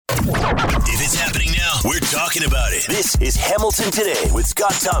If it's happening now, we're talking about it. This is Hamilton Today with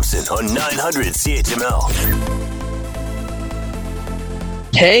Scott Thompson on 900 CHML.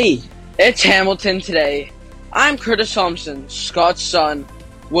 Hey, it's Hamilton Today. I'm Curtis Thompson, Scott's son.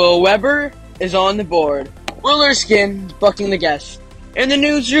 Will Weber is on the board. Will Erskine bucking the guest. In the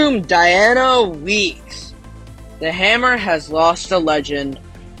newsroom, Diana Weeks. The Hammer has lost a legend.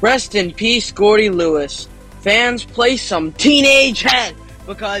 Rest in peace, Gordy Lewis. Fans play some teenage head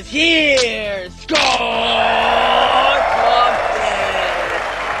because here's Scott Thompson.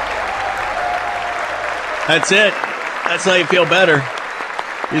 That's it. That's how you feel better.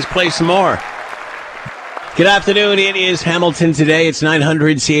 Just play some more. Good afternoon. It is Hamilton Today. It's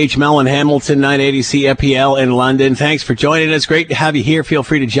 900 CHML in Hamilton, 980 CFPL in London. Thanks for joining us. Great to have you here. Feel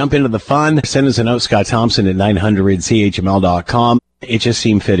free to jump into the fun. Send us a note, Scott Thompson at 900CHML.com. It just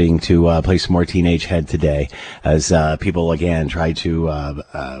seemed fitting to play some more Teenage Head today as people, again, try to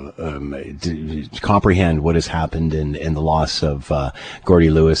comprehend what has happened in the loss of Gordy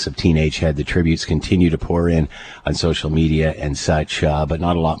Lewis of Teenage Head. The tributes continue to pour in on social media and such, but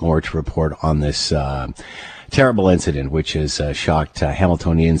not a lot more to report on this terrible incident, which has shocked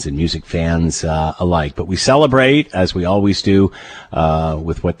Hamiltonians and music fans alike. But we celebrate, as we always do,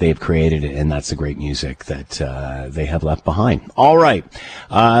 with what they've created, and that's the great music that they have left behind. All right.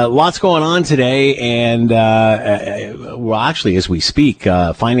 Lots going on today, and well, actually, as we speak,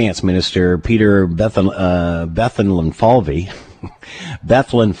 Finance Minister Peter Bethlenfalvy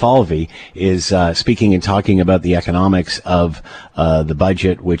is speaking and talking about the economics of the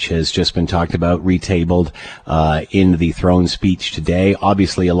budget, which has just been talked about, retabled in the throne speech today.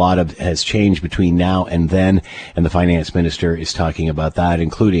 Obviously, a lot has changed between now and then, and the finance minister is talking about that,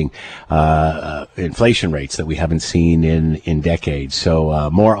 including inflation rates that we haven't seen in decades. So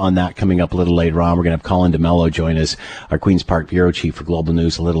more on that coming up a little later on. We're going to have Colin DeMello join us, our Queen's Park Bureau Chief for Global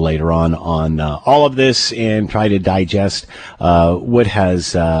News, a little later on all of this and try to digest what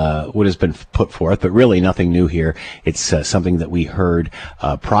has been put forth, but really nothing new here. It's something that we heard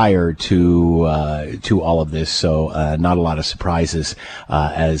prior to all of this, so not a lot of surprises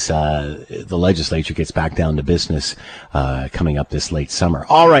as the legislature gets back down to business coming up this late summer.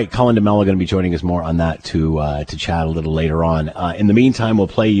 All right, Colin DeMello going to be joining us more on that to chat a little later on. In the meantime, we'll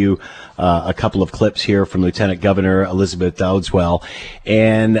play you a couple of clips here from Lieutenant Governor Elizabeth Dowdeswell,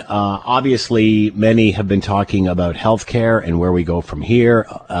 and obviously many have been talking about healthcare and where we go from here.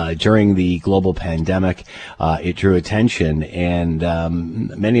 During the global pandemic, it drew attention, and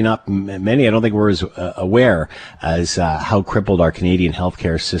many I don't think were as aware as how crippled our Canadian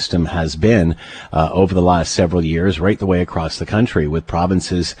healthcare system has been over the last several years, right the way across the country, with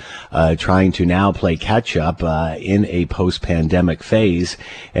provinces trying to now play catch up in a post-pandemic phase,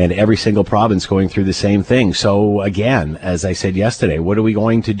 and every single province going through the same thing. So again, as I said yesterday, what are we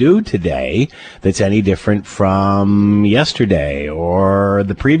going to do today that's any different from yesterday or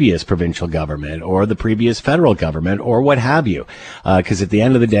the previous provincial government or the previous federal government or what have you? Because at the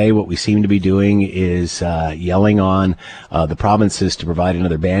end of the day, what we seem to be doing is yelling on the provinces to provide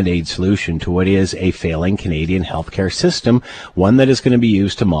another Band-Aid solution to what is a failing Canadian healthcare system, one that is going to be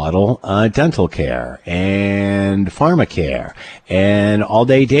used to model dental care and pharmacare and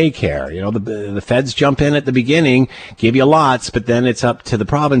all-day daycare. You know, the feds jump in at the beginning, give you lots, but then it's up to the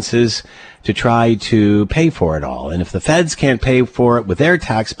provinces to try to pay for it all. And if the feds can't pay for it with their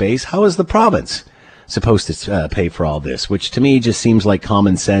tax base, how is the province supposed to pay for all this? Which to me just seems like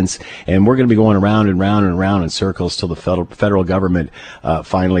common sense. And we're going to be going around and round and round in circles till the federal government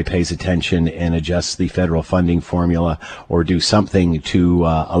finally pays attention and adjusts the federal funding formula or do something to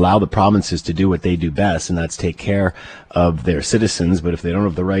allow the provinces to do what they do best, and that's take care of their citizens. But if they don't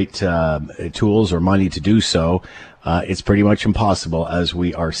have the right tools or money to do so, it's pretty much impossible, as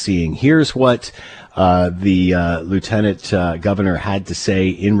we are seeing. Here's what the Lieutenant Governor had to say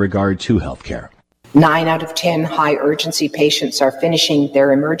in regard to healthcare. 9 out of 10 high-urgency patients are finishing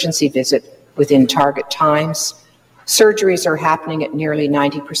their emergency visit within target times. Surgeries are happening at nearly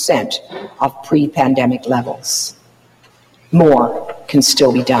 90% of pre-pandemic levels. More can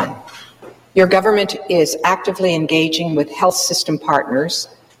still be done. Your government is actively engaging with health system partners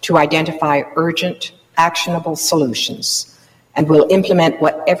to identify urgent, actionable solutions and will implement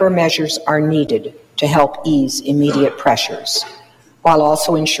whatever measures are needed to help ease immediate pressures, while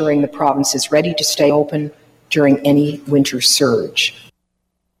also ensuring the province is ready to stay open during any winter surge.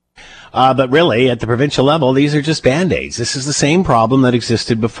 But really, at the provincial level, these are just Band-Aids. This is the same problem that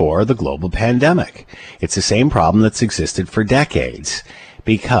existed before the global pandemic. It's the same problem that's existed for decades.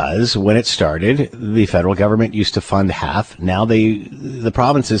 Because when it started, the federal government used to fund half. Now the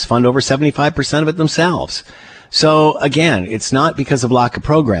provinces fund over 75% of it themselves. So again, it's not because of lack of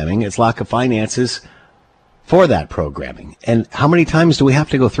programming, it's lack of finances for that programming. And how many times do we have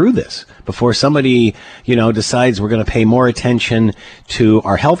to go through this before somebody, decides we're going to pay more attention to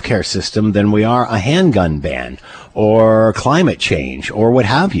our healthcare system than we are a handgun ban or climate change or what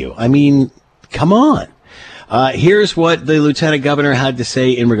have you? I mean, come on. Here's what the Lieutenant Governor had to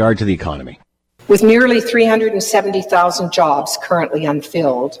say in regard to the economy. With nearly 370,000 jobs currently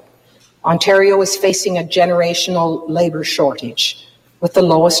unfilled, Ontario is facing a generational labour shortage with the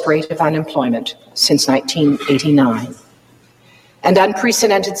lowest rate of unemployment since 1989. And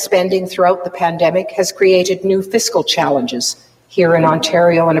unprecedented spending throughout the pandemic has created new fiscal challenges here in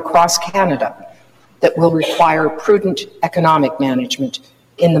Ontario and across Canada that will require prudent economic management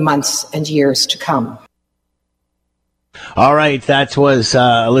in the months and years to come. All right, that was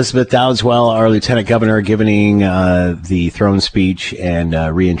Elizabeth Dowdeswell, our Lieutenant Governor, giving the throne speech and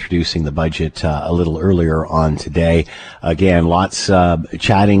reintroducing the budget a little earlier on today. Again, lots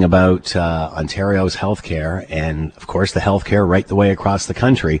chatting about Ontario's healthcare and, of course, the healthcare right the way across the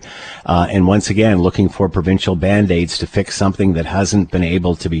country. And once again, looking for provincial Band-Aids to fix something that hasn't been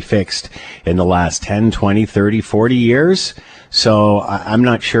able to be fixed in the last 10, 20, 30, 40 years. So I'm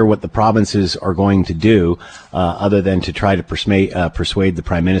not sure what the provinces are going to do other than to try to persuade the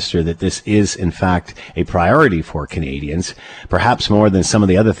Prime Minister that this is, in fact, a priority for Canadians, perhaps more than some of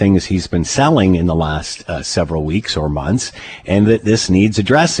the other things he's been selling in the last several weeks or months, and that this needs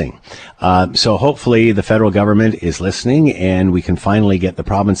addressing. So hopefully the federal government is listening and we can finally get the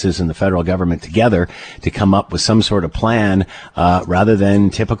provinces and the federal government together to come up with some sort of plan rather than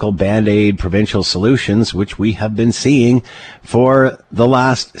typical Band-Aid provincial solutions, which we have been seeing for the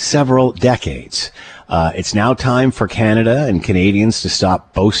last several decades. It's now time for Canada and Canadians to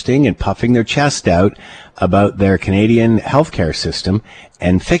stop boasting and puffing their chest out about their Canadian healthcare system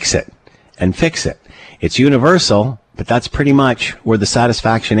and fix it. It's universal, but that's pretty much where the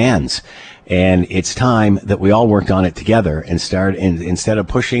satisfaction ends. And it's time that we all worked on it together and instead of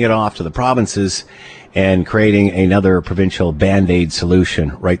pushing it off to the provinces and creating another provincial Band-Aid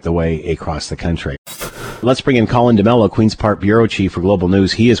solution right the way across the country. Let's bring in Colin DeMello, Queen's Park Bureau Chief for Global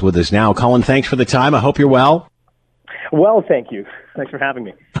News. He is with us now. Colin, thanks for the time. I hope you're well. Well, thank you. Thanks for having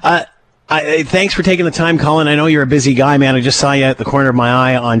me. Thanks for taking the time, Colin. I know you're a busy guy, man. I just saw you at the corner of my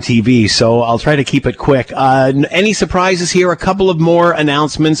eye on TV, so I'll try to keep it quick. Any surprises here? A couple of more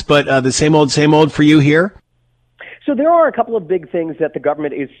announcements, but the same old for you here? So there are a couple of big things that the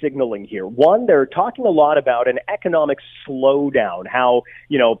government is signaling here. One, they're talking a lot about an economic slowdown, how,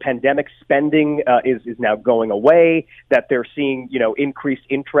 pandemic spending is now going away, that they're seeing, increased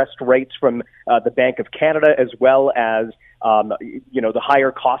interest rates from the Bank of Canada, as well as the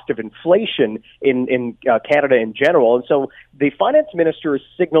higher cost of inflation in Canada in general. And so the finance minister is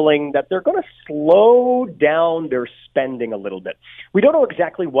signaling that they're going to slow down their spending a little bit. We don't know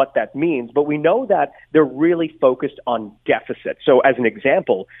exactly what that means, but we know that they're really focused on deficit. So as an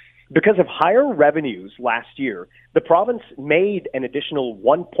example, because of higher revenues last year, the province made an additional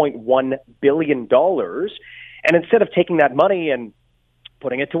 $1.1 billion. And instead of taking that money and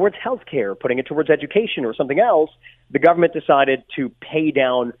putting it towards healthcare, putting it towards education or something else, the government decided to pay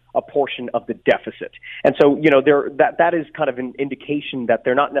down a portion of the deficit. And so, that is kind of an indication that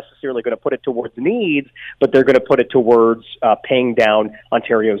they're not necessarily going to put it towards needs, but they're going to put it towards paying down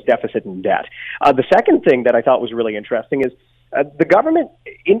Ontario's deficit and debt. The second thing that I thought was really interesting is the government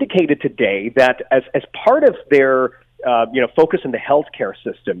indicated today that as part of their focus on the healthcare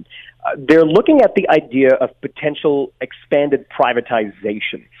system, they're looking at the idea of potential expanded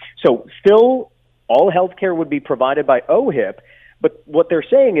privatization. So still, all healthcare would be provided by OHIP, but what they're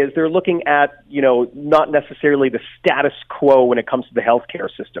saying is they're looking at, not necessarily the status quo when it comes to the healthcare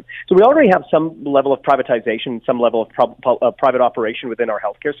system. So we already have some level of privatization, some level of private operation within our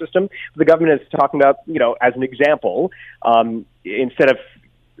healthcare system. The government is talking about, as an example, instead of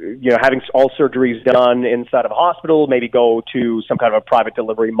having all surgeries done inside of a hospital, maybe go to some kind of a private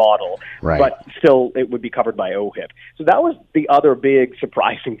delivery model. Right. But still, it would be covered by OHIP. So that was the other big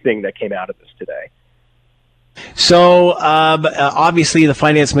surprising thing that came out of this today. So, obviously, the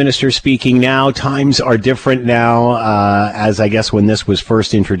finance minister speaking now. Times are different now, as I guess when this was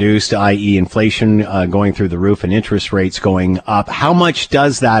first introduced, i.e. inflation going through the roof and interest rates going up. How much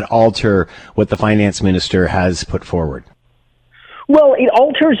does that alter what the finance minister has put forward? Well, it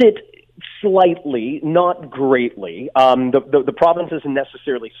alters it slightly, not greatly. The province isn't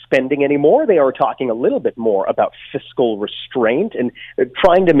necessarily spending anymore. They are talking a little bit more about fiscal restraint and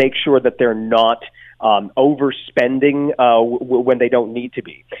trying to make sure that they're not overspending when they don't need to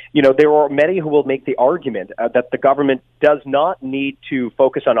be. There are many who will make the argument that the government does not need to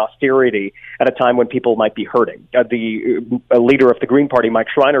focus on austerity at a time when people might be hurting. The leader of the Green Party, Mike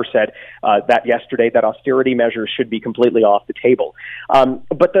Schreiner, said that yesterday, that austerity measures should be completely off the table.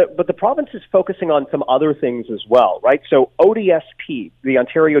 But the province is focusing on some other things as well, right? So ODSP, the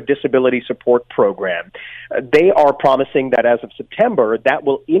Ontario Disability Support Program, they are promising that as of September, that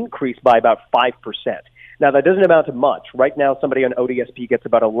will increase by about 5%. Now, that doesn't amount to much. Right now, somebody on ODSP gets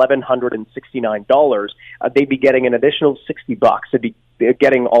about $1,169. They'd be getting an additional $60. They'd be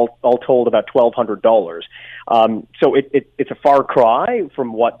getting all told about $1,200. So it's a far cry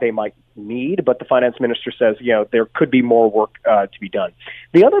from what they might need, but the finance minister says, there could be more work to be done.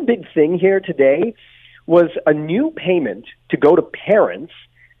 The other big thing here today was a new payment to go to parents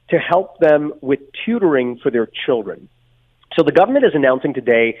to help them with tutoring for their children. So the government is announcing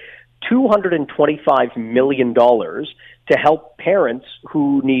today $225 million to help parents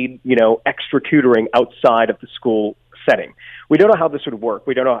who need, extra tutoring outside of the school setting. We don't know how this would work.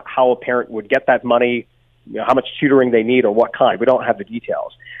 We don't know how a parent would get that money, how much tutoring they need or what kind. We don't have the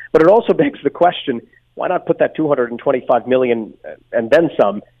details. But it also begs the question, why not put that $225 million and then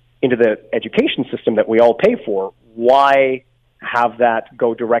some into the education system that we all pay for? Why have that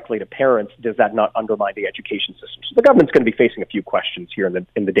go directly to parents? Does that not undermine the education system? So the government's going to be facing a few questions here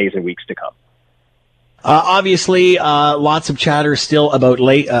in the days and weeks to come. Obviously, lots of chatter still about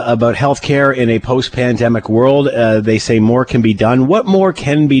healthcare in a post-pandemic world. They say more can be done. What more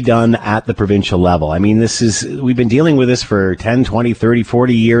can be done at the provincial level? I mean, we've been dealing with this for 10, 20, 30,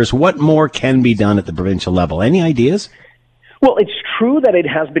 40 years. What more can be done at the provincial level? Any ideas? Well, it's true that it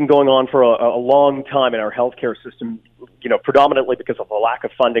has been going on for a long time in our healthcare system, predominantly because of the lack of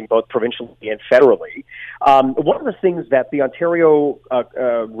funding, both provincially and federally. One of the things that the Ontario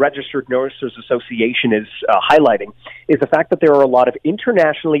Registered Nurses Association is highlighting is the fact that there are a lot of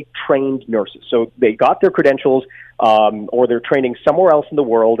internationally trained nurses. So they got their credentials or they're training somewhere else in the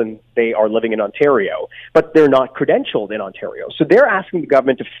world and they are living in Ontario, but they're not credentialed in Ontario. So they're asking the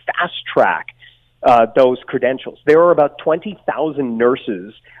government to fast-track those credentials. There are about 20,000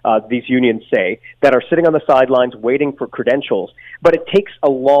 nurses, these unions say, that are sitting on the sidelines waiting for credentials, but it takes a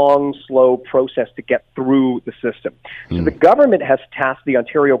long, slow process to get through the system. So the government has tasked the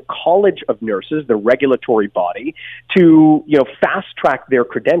Ontario College of Nurses, the regulatory body, to fast-track their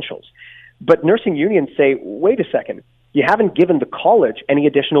credentials. But nursing unions say, wait a second, you haven't given the college any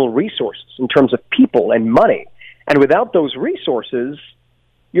additional resources in terms of people and money. And without those resources,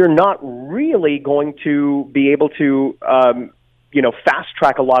 you're not really going to be able to, fast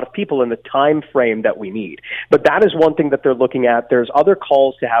track a lot of people in the time frame that we need. But that is one thing that they're looking at. There's other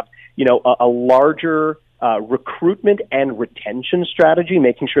calls to have, a larger recruitment and retention strategy,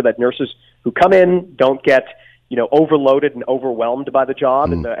 making sure that nurses who come in don't get, overloaded and overwhelmed by the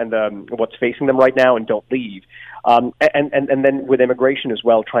job and what's facing them right now and don't leave. And then with immigration as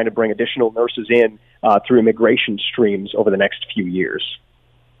well, trying to bring additional nurses in through immigration streams over the next few years.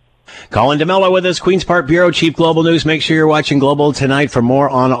 Colin D'Mello with us, Queen's Park Bureau Chief Global News. Make sure you're watching Global tonight for more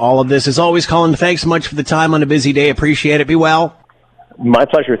on all of this. As always, Colin, thanks so much for the time on a busy day. Appreciate it. Be well. My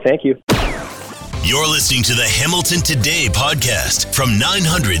pleasure. Thank you. You're listening to the Hamilton Today podcast from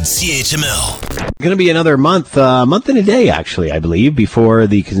 900 CHML. Going to be another month and a day, actually, I believe, before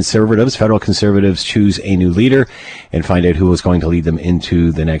the federal Conservatives, choose a new leader and find out who is going to lead them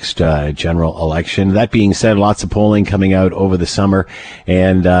into the next general election. That being said, lots of polling coming out over the summer,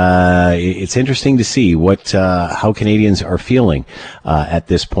 and it's interesting to see how Canadians are feeling at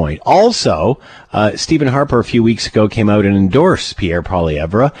this point. Also, Stephen Harper a few weeks ago came out and endorsed Pierre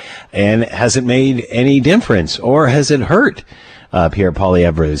Poilievre, and has it made any difference, or has it hurt Pierre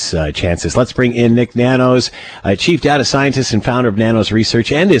Poilievre's chances? Let's bring in Nick Nanos, Chief Data Scientist and founder of Nanos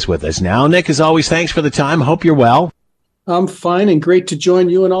Research, and is with us now. Nick, as always, thanks for the time. Hope you're well. I'm fine, and great to join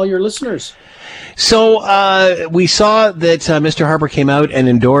you and all your listeners. So we saw that Mr. Harper came out and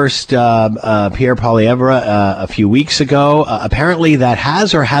endorsed Pierre Poilievre a few weeks ago. Apparently that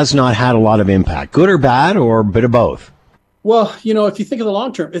has or has not had a lot of impact, good or bad, or a bit of both. Well, if you think of the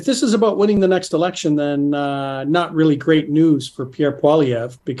long term, if this is about winning the next election, then not really great news for Pierre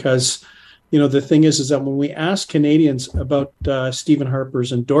Poilievre, because, the thing is that when we ask Canadians about Stephen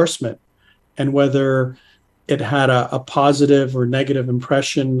Harper's endorsement and whether it had a positive or negative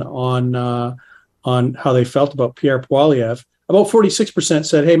impression on how they felt about Pierre Poilievre, about 46%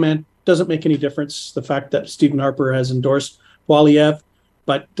 said, hey, man, doesn't make any difference, the fact that Stephen Harper has endorsed Poilievre.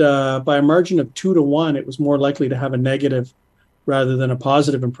 But by a margin of 2-1, it was more likely to have a negative rather than a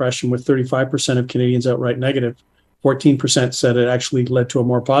positive impression, with 35% of Canadians outright negative. 14% said it actually led to a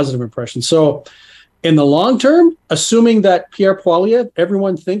more positive impression. So In the long term, assuming that Pierre Poilievre,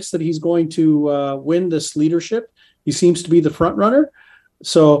 everyone thinks that he's going to win this leadership. He seems to be the front runner.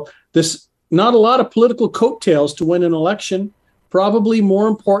 So this, not a lot of political coattails to win an election, probably more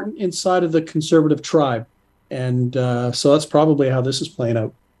important inside of the Conservative tribe. And so that's probably how this is playing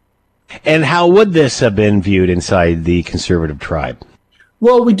out. And how would this have been viewed inside the Conservative tribe?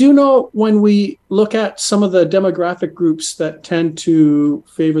 Well, we do know when we look at some of the demographic groups that tend to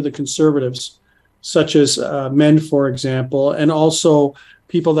favor the Conservatives, such as men, for example, and also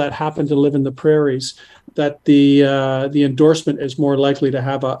people that happen to live in the prairies, that the endorsement is more likely to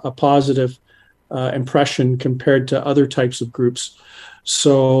have a positive impression compared to other types of groups.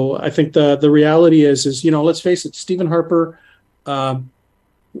 So I think the reality is, you know, let's face it, Stephen Harper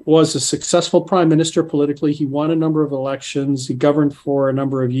was a successful prime minister politically. He won a number of elections. He governed for a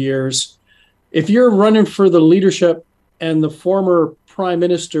number of years. If you're running for the leadership and the former prime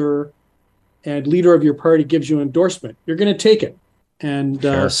minister and leader of your party gives you endorsement, you're going to take it. And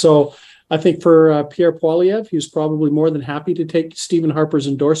Sure. So I think for Pierre Poilievre, he was probably more than happy to take Stephen Harper's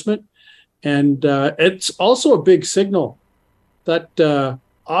endorsement. And it's also a big signal that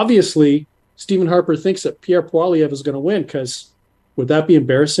obviously Stephen Harper thinks that Pierre Poilievre is going to win, because would that be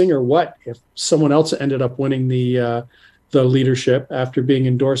embarrassing or what if someone else ended up winning the leadership after being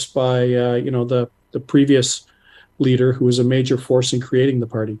endorsed by the previous leader who was a major force in creating the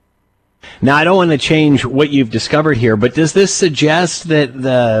party? Now, I don't want to change what you've discovered here, but does this suggest that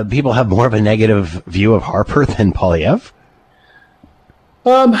the people have more of a negative view of Harper than Poilievre?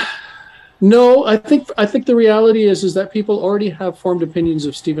 No, I think the reality is that people already have formed opinions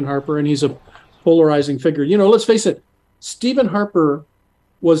of Stephen Harper, and he's a polarizing figure. You know, let's face it, Stephen Harper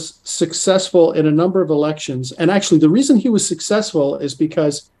was successful in a number of elections. And actually, the reason he was successful is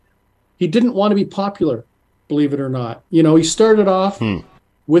because he didn't want to be popular, believe it or not. You know, he started off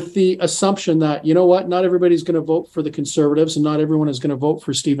with the assumption that, you know what, not everybody's going to vote for the Conservatives and not everyone is going to vote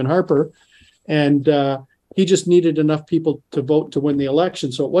for Stephen Harper. And he just needed enough people to vote to win the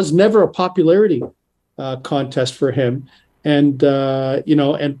election. So it was never a popularity contest for him. And,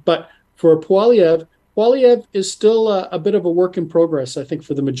 but for Poilievre is still a bit of a work in progress, I think,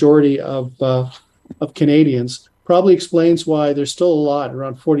 for the majority of Canadians. Probably explains why there's still a lot,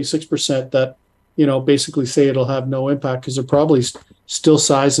 around 46%, that, you know, basically say it'll have no impact, because they're probably still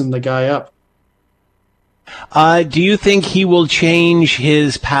sizing the guy up. Do you think he will change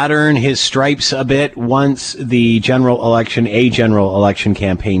his pattern, his stripes a bit once a general election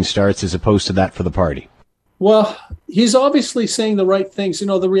campaign starts, as opposed to that for the party? Well, he's obviously saying the right things. You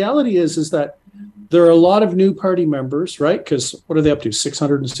know, the reality is that there are a lot of new party members, right? Because what are they up to?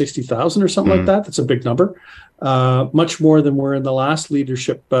 660,000 or something like that? That's a big number. Much more than were in the last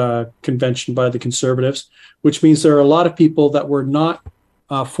leadership convention by the Conservatives, which means there are a lot of people that were not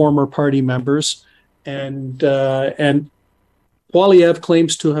former party members. And Poilievre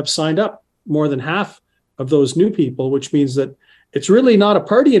claims to have signed up more than half of those new people, which means that it's really not a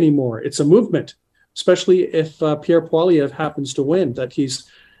party anymore. It's a movement, especially if Pierre Poilievre happens to win, that he's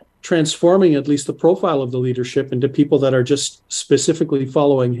transforming at least the profile of the leadership into people that are just specifically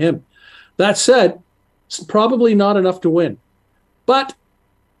following him. That said, it's probably not enough to win. But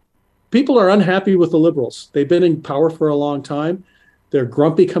people are unhappy with the Liberals. They've been in power for a long time. They're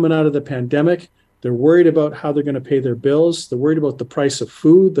grumpy coming out of the pandemic. They're worried about how they're going to pay their bills. They're worried about the price of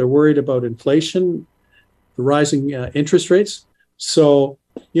food. They're worried about inflation, the rising interest rates. So,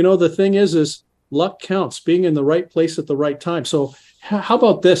 you know, the thing is luck counts, being in the right place at the right time. So how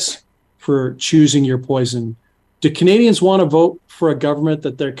about this for choosing your poison? Do Canadians want to vote for a government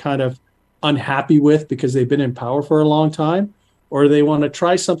that they're kind of unhappy with because they've been in power for a long time? Or do they want to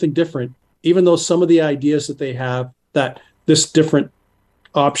try something different, even though some of the ideas that they have, that this different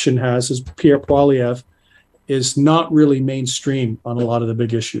option has, as Pierre Poilievre, is not really mainstream on a lot of the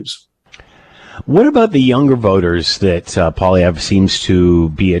big issues? What about the younger voters that Poilievre seems to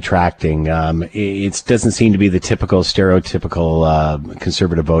be attracting? It doesn't seem to be the typical, stereotypical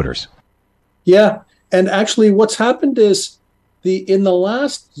Conservative voters. Yeah, and actually what's happened is in the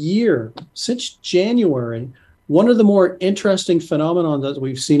last year, since January, one of the more interesting phenomena that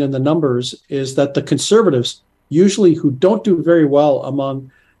we've seen in the numbers is that the Conservatives, usually who don't do very well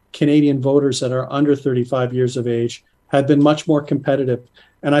among Canadian voters that are under 35 years of age, have been much more competitive.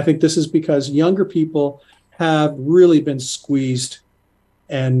 And I think this is because younger people have really been squeezed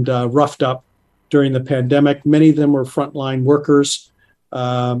and roughed up during the pandemic. Many of them were frontline workers.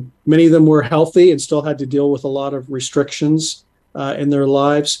 Many of them were healthy and still had to deal with a lot of restrictions in their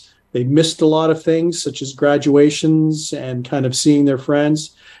lives. They missed a lot of things, such as graduations and kind of seeing their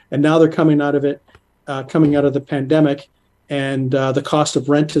friends. And now they're coming out of the pandemic, and the cost of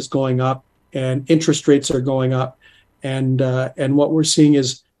rent is going up. and interest rates are going up, and what we're seeing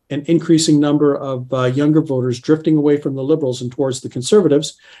is an increasing number of younger voters drifting away from the Liberals and towards the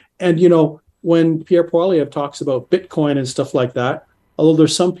Conservatives. And, when Pierre Poilievre talks about Bitcoin and stuff like that, although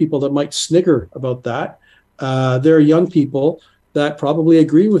there's some people that might snigger about that, there are young people that probably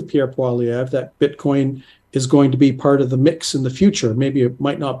agree with Pierre Poilievre that Bitcoin is going to be part of the mix in the future. Maybe it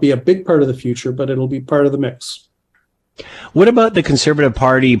might not be a big part of the future, but it'll be part of the mix. What about the Conservative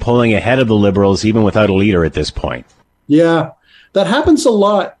Party pulling ahead of the Liberals, even without a leader at this point? Yeah, that happens a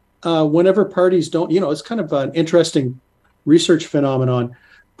lot whenever parties don't, it's kind of an interesting research phenomenon.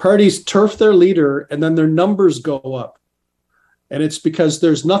 Parties turf their leader and then their numbers go up. And it's because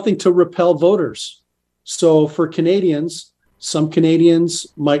there's nothing to repel voters. So for Canadians, some Canadians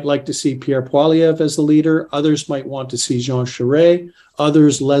might like to see Pierre Poilievre as the leader. Others might want to see Jean Charest.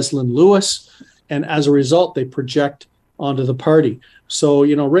 Others, Leslyn Lewis. And as a result, they project onto the party. So,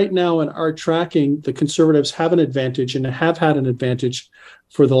 right now in our tracking, the Conservatives have an advantage and have had an advantage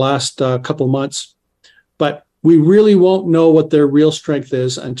for the last couple months. But we really won't know what their real strength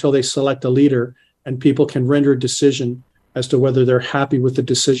is until they select a leader and people can render a decision as to whether they're happy with the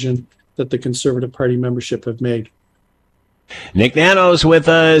decision that the Conservative Party membership have made. Nick Nanos with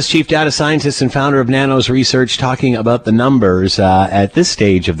us, Chief Data Scientist and founder of Nanos Research, talking about the numbers at this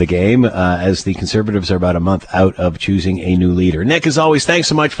stage of the game as the Conservatives are about a month out of choosing a new leader. Nick, as always, thanks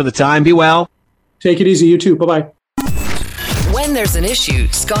so much for the time. Be well. Take it easy. You too. Bye-bye. When there's an issue,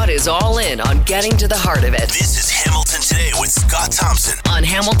 Scott is all in on getting to the heart of it. This is Hamilton Today with Scott Thompson on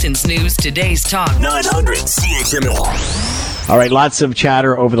Hamilton's News Today's Talk 900 CHML. All right, lots of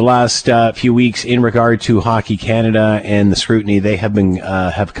chatter over the last few weeks in regard to Hockey Canada and the scrutiny they have been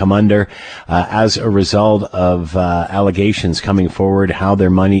have come under as a result of allegations coming forward how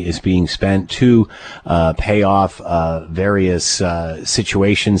their money is being spent to pay off various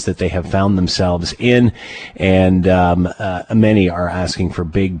situations that they have found themselves in, and many are asking for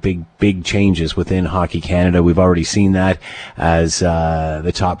big changes within Hockey Canada. We've already seen that as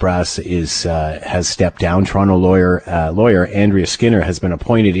the top brass has stepped down. Toronto lawyer Andrea Skinner has been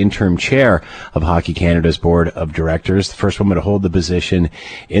appointed interim chair of Hockey Canada's board of directors, the first woman to hold the position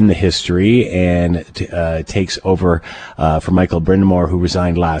in the history, and takes over for Michael Brindamore, who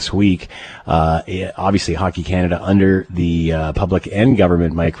resigned last week. Obviously, Hockey Canada under the public and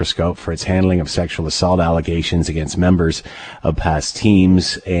government microscope for its handling of sexual assault allegations against members of past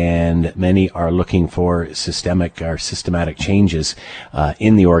teams, and many are looking for systematic changes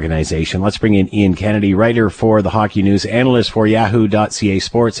in the organization. Let's bring in Ian Kennedy, writer for the Hockey News, analyst for Yahoo.ca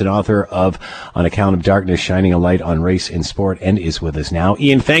Sports, and author of On Account of Darkness, Shining a Light on Race in Sport, and is with us now.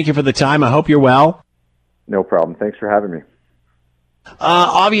 Ian, thank you for the time. I hope you're well. No problem. Thanks for having me.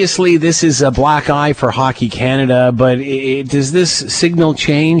 Obviously, this is a black eye for Hockey Canada, but does this signal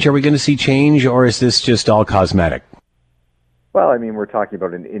change? Are we going to see change, or is this just all cosmetic? Well, I mean, we're talking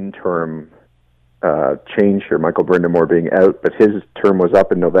about an interim change here, Michael Brindamore being out, but his term was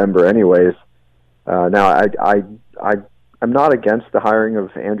up in November anyways. Now, I'm not against the hiring of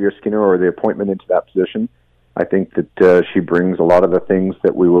Andrea Skinner or the appointment into that position. I think that she brings a lot of the things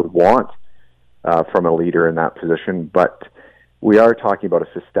that we would want from a leader in that position, but we are talking about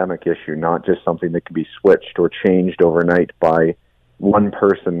a systemic issue, not just something that can be switched or changed overnight by one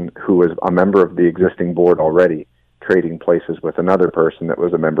person who is a member of the existing board already, trading places with another person that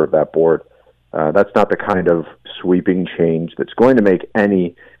was a member of that board. That's not the kind of sweeping change that's going to make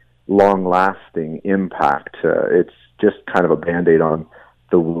any long-lasting impact. It's just kind of a Band-Aid on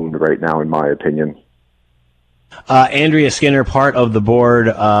the wound right now, in my opinion. Andrea Skinner, part of the board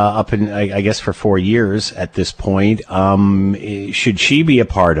up in, I guess, for 4 years at this point. Should she be a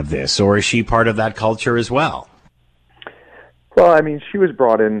part of this, or is she part of that culture as well? Well, I mean, she was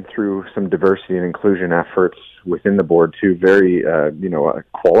brought in through some diversity and inclusion efforts within the board too. Very, a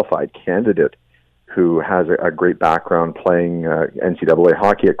qualified candidate who has a great background playing NCAA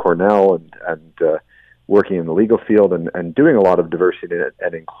hockey at Cornell and working in the legal field and doing a lot of diversity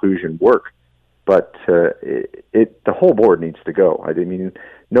and inclusion work. But the whole board needs to go. I mean,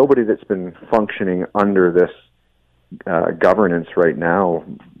 nobody that's been functioning under this governance right now,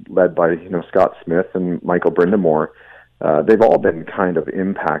 led by Scott Smith and Michael Brindamore, they've all been kind of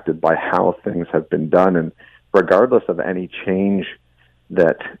impacted by how things have been done. And regardless of any change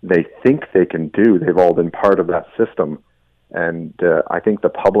that they think they can do, they've all been part of that system. And I think the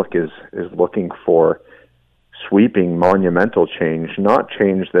public is looking for sweeping, monumental change, not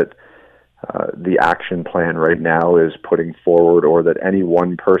change that the action plan right now is putting forward or that any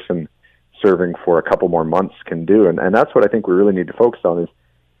one person serving for a couple more months can do. And that's what I think we really need to focus on, is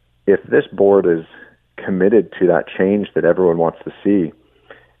if this board is committed to that change that everyone wants to see,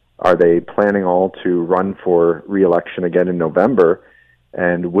 Are they planning all to run for re-election again in November?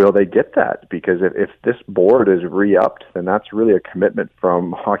 And will they get that? Because if this board is re-upped, then that's really a commitment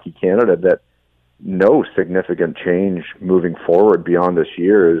from Hockey Canada that no significant change moving forward beyond this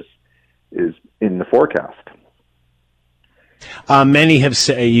year is in the forecast. Many have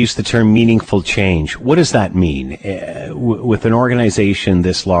used the term meaningful change. What does that mean? With an organization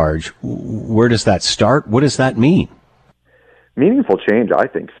this large, where does that start? What does that mean? Meaningful change, I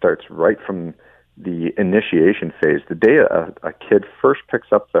think, starts right from the initiation phase. The day a kid first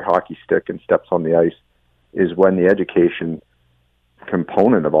picks up their hockey stick and steps on the ice is when the education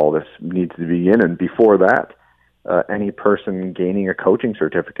component of all this needs to begin. And before that, any person gaining a coaching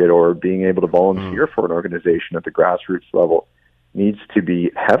certificate or being able to volunteer for an organization at the grassroots level needs to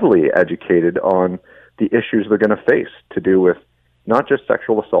be heavily educated on the issues they're going to face to do with not just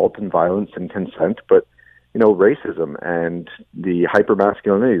sexual assault and violence and consent, but racism and the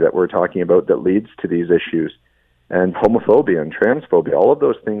hypermasculinity that we're talking about that leads to these issues, and homophobia and transphobia. All of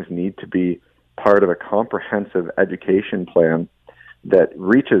those things need to be part of a comprehensive education plan that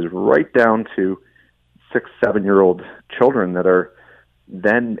reaches right down to 6-7-year-old children that are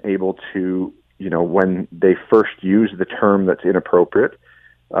then able to, when they first use the term that's inappropriate,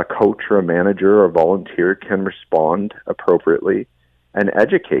 a coach or a manager or a volunteer can respond appropriately and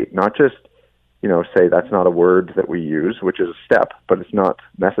educate, not just, say that's not a word that we use, which is a step, but it's not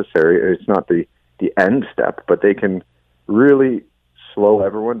necessary. It's not the end step, but they can really slow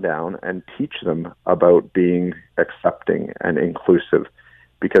everyone down and teach them about being accepting and inclusive,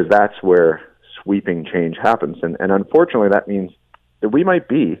 because that's where sweeping change happens. And unfortunately, that means that we might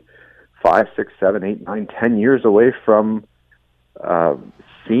be 5, 6, 7, 8, 9, 10 years away from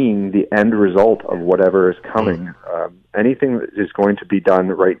seeing the end result of whatever is coming. Anything that is going to be done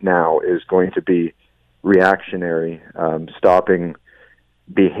right now is going to be reactionary, stopping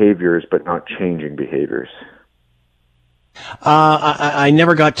behaviors but not changing behaviors. I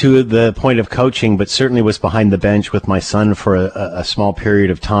never got to the point of coaching, but certainly was behind the bench with my son for a small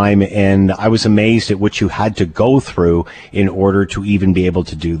period of time, and I was amazed at what you had to go through in order to even be able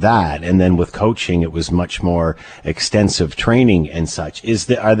to do that. And then with coaching, it was much more extensive training and such.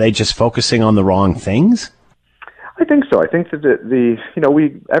 Are they just focusing on the wrong things? I think so. I think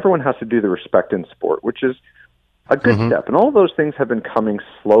that everyone has to do the respect in sport, which is a good step, and all those things have been coming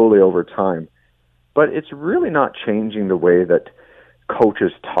slowly over time. But it's really not changing the way that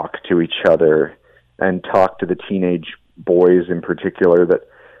coaches talk to each other and talk to the teenage boys in particular.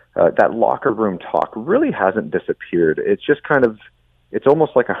 That locker room talk really hasn't disappeared. It's just it's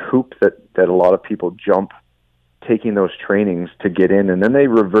almost like a hoop that a lot of people jump taking those trainings to get in, and then they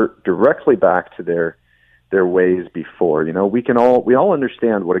revert directly back to their ways before. We all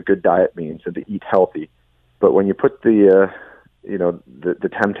understand what a good diet means and to eat healthy, but when you put the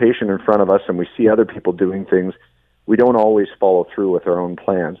temptation in front of us and we see other people doing things, we don't always follow through with our own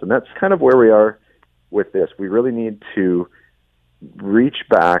plans. And that's kind of where we are with this. We really need to reach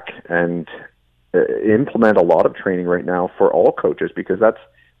back and implement a lot of training right now for all coaches, because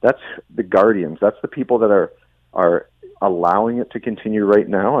that's the guardians. That's the people that are allowing it to continue right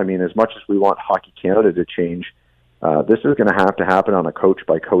now. I mean, as much as we want Hockey Canada to change, this is going to have to happen on a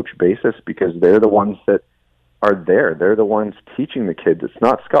coach-by-coach basis, because they're the ones that are there. They're the ones teaching the kids. It's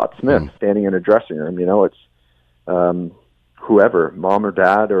not Scott Smith standing in a dressing room. It's whoever, mom or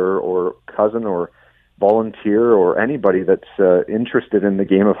dad or cousin or volunteer or anybody that's interested in the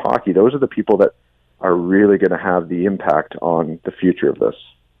game of hockey. Those are the people that are really going to have the impact on the future of this.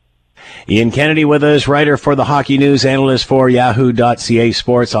 Ian Kennedy with us, writer for the Hockey News, analyst for Yahoo.ca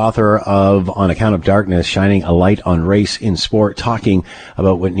Sports, author of On Account of Darkness, Shining a Light on Race in Sport, talking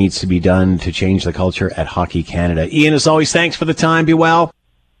about what needs to be done to change the culture at Hockey Canada. Ian, as always, thanks for the time. Be well.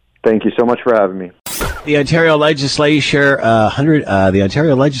 Thank you so much for having me. The Ontario Legislature,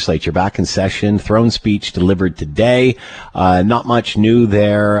 back in session. Throne speech delivered today. Not much new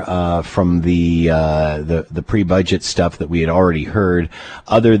there from the pre-budget stuff that we had already heard,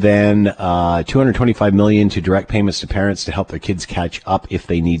 other than $225 million to direct payments to parents to help their kids catch up if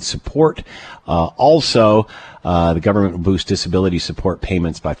they need support. Also, the government will boost disability support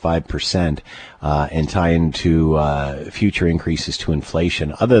payments by 5% and tie into future increases to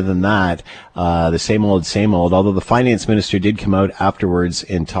inflation. Other than that, the same old, although the finance minister did come out afterwards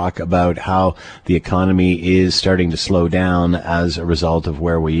and talk about how the economy is starting to slow down as a result of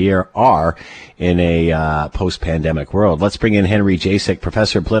where we are in a post-pandemic world. Let's bring in Henry Jasek,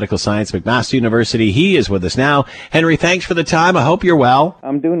 professor of political science, McMaster University. He is with us now. Henry, thanks for the time. I hope you're well.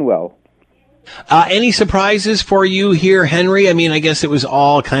 I'm doing well. Any surprises for you here, Henry? I mean, I guess it was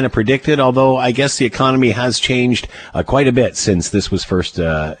all kind of predicted, although I guess the economy has changed quite a bit since this was first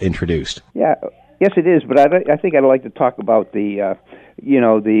introduced. Yeah, yes, it is. But I think I'd like to talk about the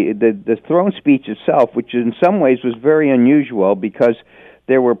throne speech itself, which in some ways was very unusual because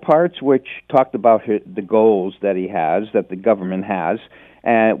there were parts which talked about the goals that he has, that the government has,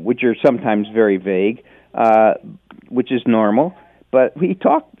 which are sometimes very vague, which is normal. But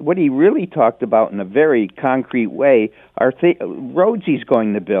what he really talked about in a very concrete way are roads he's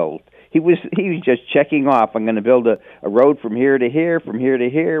going to build. He was just checking off. I'm going to build a road from here to here, from here to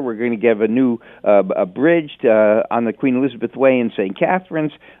here. We're going to give a new a bridge on the Queen Elizabeth Way in St.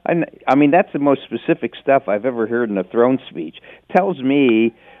 Catharines. I mean, that's the most specific stuff I've ever heard in a throne speech. It tells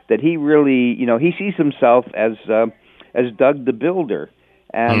me that he really, he sees himself as Doug the Builder,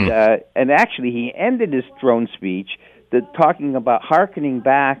 and actually he ended his throne speech talking about hearkening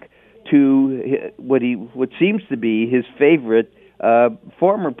back to what seems to be his favorite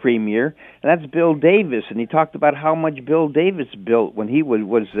former premier, and that's Bill Davis. And he talked about how much Bill Davis built when he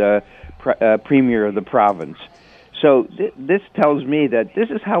was premier of the province. So this tells me that this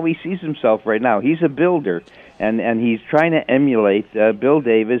is how he sees himself right now. He's a builder, and he's trying to emulate Bill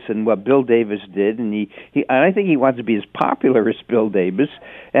Davis and what Bill Davis did, and and I think he wants to be as popular as Bill Davis,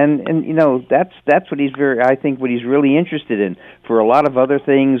 and that's what what he's really interested in. For a lot of other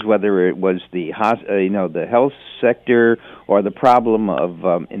things, whether it was the health sector or the problem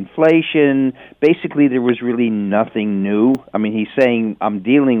of inflation, basically there was really nothing new. I mean, he's saying I'm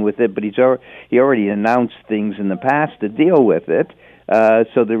dealing with it, but he already announced things in the past to deal with it,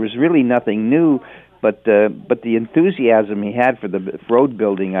 so there was really nothing new. But the enthusiasm he had for the road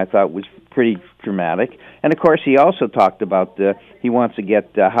building, I thought, was pretty dramatic. And of course, he also talked about he wants to get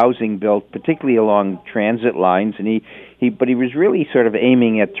housing built, particularly along transit lines. And but he was really sort of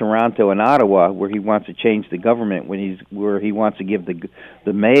aiming at Toronto and Ottawa, where he wants to change the government, where he wants to give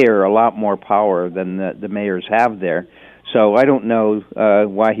the mayor a lot more power than the mayors have there. So I don't know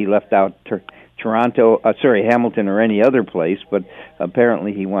why he left out Hamilton or any other place, but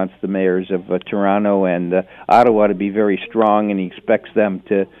apparently he wants the mayors of Toronto and Ottawa to be very strong, and he expects them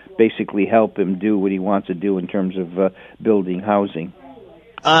to basically help him do what he wants to do in terms of building housing.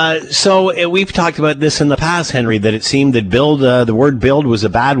 So we've talked about this in the past, Henry, that it seemed that the word build was a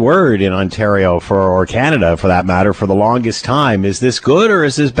bad word in Ontario or Canada, for that matter, for the longest time. Is this good or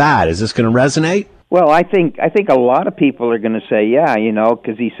is this bad? Is this going to resonate? Well, I think a lot of people are going to say, yeah,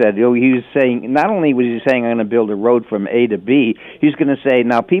 because he said, he was saying, not only was he saying I'm going to build a road from A to B, he's going to say,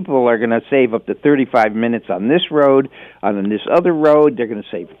 now people are going to save up to 35 minutes on this road, on this other road, they're going to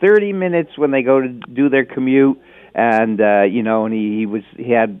save 30 minutes when they go to do their commute, and and he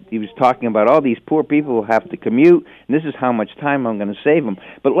was talking about all these poor people who have to commute, and this is how much time I'm going to save them.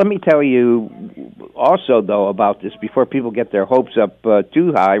 But let me tell you also, though, about this, before people get their hopes up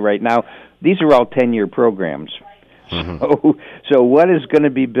too high right now. These are all 10-year programs. Mm-hmm. So what is going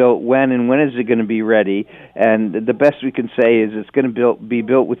to be built when, and when is it going to be ready? And the best we can say is it's going to be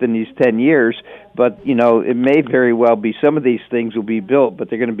built within these 10 years, but, it may very well be some of these things will be built,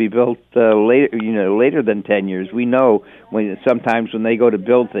 but they're going to be built later than 10 years. We know sometimes when they go to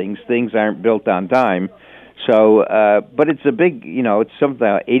build things aren't built on time. So, but it's a big, it's something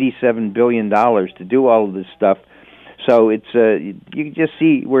like $87 billion to do all of this stuff. So it's you can just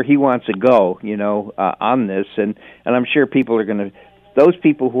see where he wants to go, on this, and I'm sure those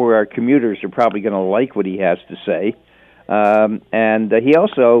people who are commuters are probably going to like what he has to say. And he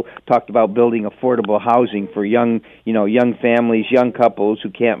also talked about building affordable housing for young families, young couples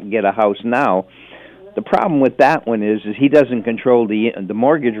who can't get a house now. The problem with that one is he doesn't control the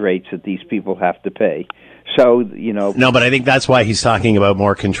mortgage rates that these people have to pay. So, No, but I think that's why he's talking about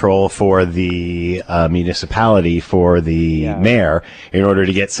more control for the municipality, for the mayor, in order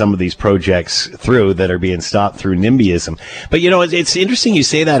to get some of these projects through that are being stopped through NIMBYism. But, it's interesting you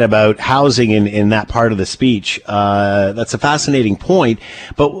say that about housing in that part of the speech. That's a fascinating point.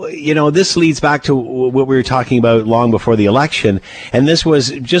 But, this leads back to what we were talking about long before the election. And this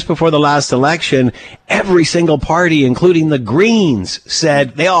was just before the last election. Every single party, including the Greens,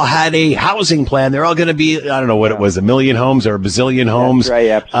 said they all had a housing plan. They're all going to be, I don't know what it was, 1 million homes or a bazillion homes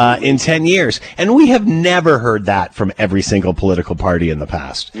in 10 years. And we have never heard that from every single political party in the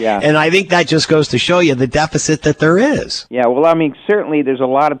past. Yeah. And I think that just goes to show you the deficit that there is. Yeah, well, I mean, certainly there's a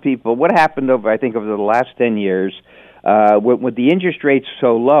lot of people. What happened over the last 10 years, with the interest rates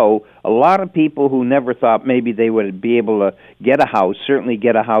so low, a lot of people who never thought maybe they would be able to get a house, certainly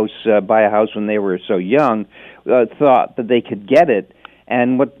get a house, buy a house when they were so young, thought that they could get it.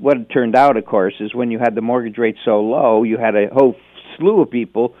 And what it turned out, of course, is when you had the mortgage rate so low, you had a whole slew of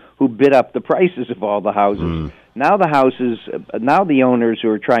people who bid up the prices of all the houses. Now the owners who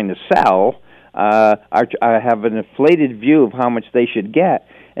are trying to sell have an inflated view of how much they should get,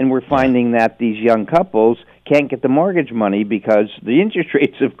 and we're finding that these young couples can't get the mortgage money because the interest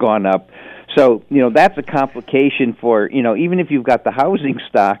rates have gone up. So, that's a complication for, even if you've got the housing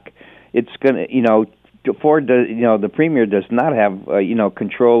stock, it's going to, Ford does, the premier does not have,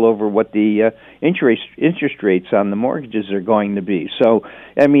 control over what the interest rates on the mortgages are going to be. So,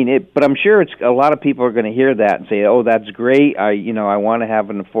 but I'm sure a lot of people are going to hear that and say, "Oh, that's great. I want to have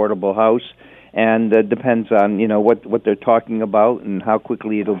an affordable house." And it depends on what they're talking about and how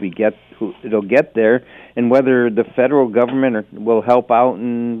quickly it'll get there, and whether the federal government will help out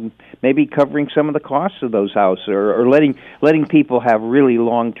and maybe covering some of the costs of those houses, or letting people have really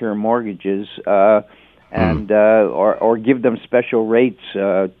long-term mortgages. Or give them special rates.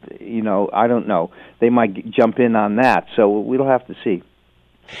 I don't know. They might jump in on that. So we'll have to see.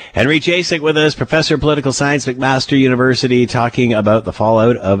 Henry Jasek with us, professor of political science, McMaster University, talking about the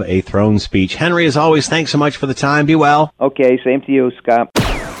fallout of a throne speech. Henry, as always, thanks so much for the time. Be well. Okay, same to you, Scott.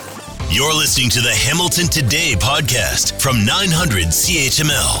 You're listening to the Hamilton Today podcast from 900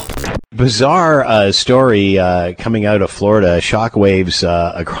 CHML. Bizarre story coming out of Florida, shockwaves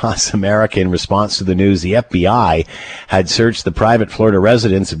across America in response to the news. The FBI had searched the private Florida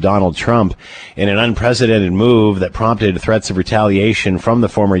residence of Donald Trump in an unprecedented move that prompted threats of retaliation from the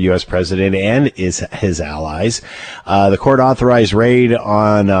former U.S. president and his allies. The court-authorized raid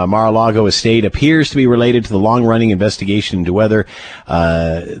on Mar-a-Lago estate appears to be related to the long-running investigation into whether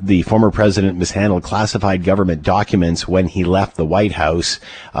the former president mishandled classified government documents when he left the White House,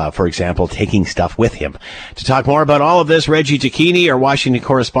 for example, taking stuff with him. To talk more about all of this, Reggie Cecchini, our Washington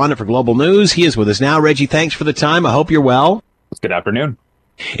correspondent for Global News. He is with us now. Reggie, thanks for the time. I hope you're well. Good afternoon.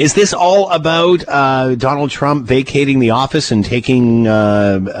 Is this all about Donald Trump vacating the office and taking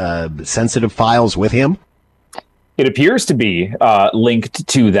sensitive files with him? It appears to be linked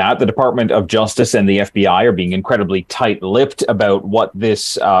to that. The Department of Justice and the FBI are being incredibly tight-lipped about what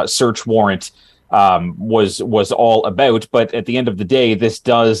this search warrant was all about. But at the end of the day, this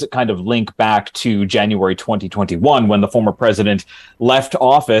does kind of link back to January 2021, when the former president left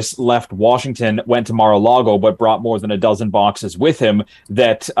office, left Washington, went to Mar-a-Lago, but brought more than a dozen boxes with him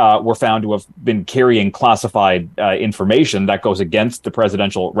that were found to have been carrying classified information that goes against the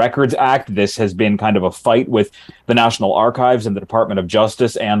Presidential Records Act. This has been kind of a fight with the National Archives and the Department of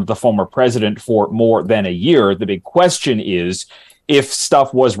Justice and the former president for more than a year. The big question is, if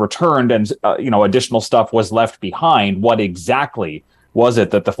stuff was returned and, additional stuff was left behind, what exactly was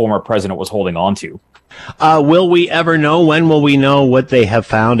it that the former president was holding on to? Will we ever know? When will we know what they have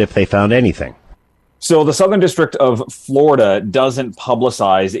found, if they found anything? So the Southern District of Florida doesn't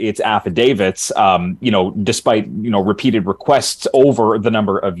publicize its affidavits, despite, repeated requests over the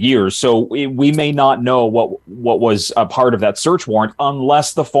number of years. So we may not know what was a part of that search warrant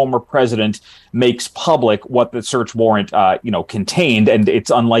unless the former president makes public what the search warrant, contained. And it's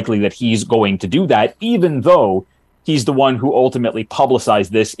unlikely that he's going to do that, even though he's the one who ultimately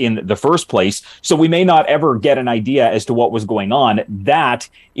publicized this in the first place. So we may not ever get an idea as to what was going on. That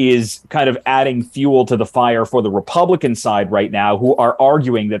is kind of adding fuel to the fire for the Republican side right now, who are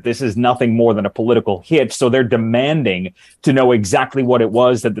arguing that this is nothing more than a political hit. So they're demanding to know exactly what it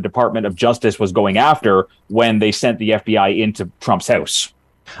was that the Department of Justice was going after when they sent the FBI into Trump's house.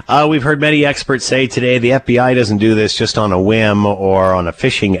 We've heard many experts say today the FBI doesn't do this just on a whim or on a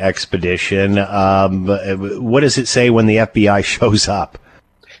fishing expedition. What does it say when the FBI shows up?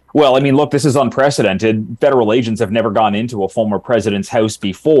 Well, look, this is unprecedented. Federal agents have never gone into a former president's house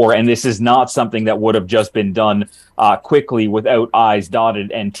before, and this is not something that would have just been done quickly without I's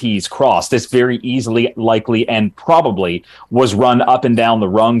dotted and T's crossed. This very easily, likely, and probably was run up and down the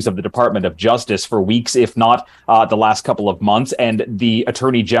rungs of the Department of Justice for weeks, if not the last couple of months, and the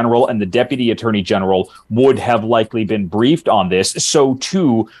Attorney General and the Deputy Attorney General would have likely been briefed on this. So,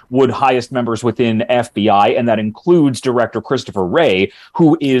 too, would highest members within FBI, and that includes Director Christopher Wray,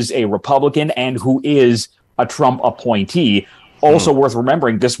 who is a Republican and who is a Trump appointee. Also worth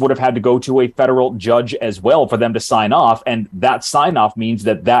remembering, this would have had to go to a federal judge as well for them to sign off. And that sign off means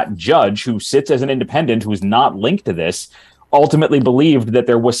that that judge, who sits as an independent, who's not linked to this, ultimately believed that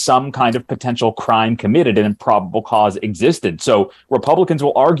there was some kind of potential crime committed and probable cause existed. So Republicans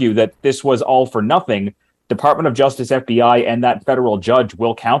will argue that this was all for nothing. Department of Justice, FBI, and that federal judge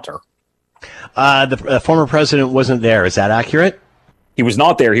will counter. The former president wasn't there. Is that accurate? He was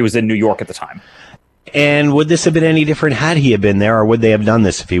not there. He was in New York at the time. And would this have been any different had he have been there, or would they have done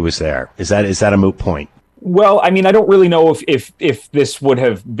this if he was there? Is that a moot point? Well, I mean, I don't really know if this would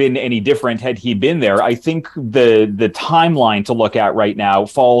have been any different had he been there. I think the timeline to look at right now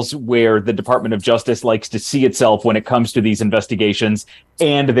falls where the Department of Justice likes to see itself when it comes to these investigations,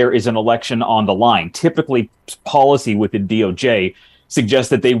 and there is an election on the line. Typically, policy within DOJ suggests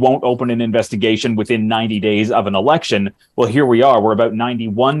that they won't open an investigation within 90 days of an election. Well, here we are. We're about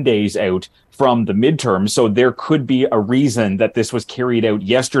 91 days out from the midterm. So there could be a reason that this was carried out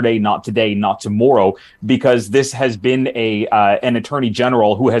yesterday, not today, not tomorrow, because this has been an attorney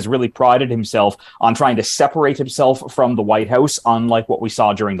general who has really prided himself on trying to separate himself from the White House, unlike what we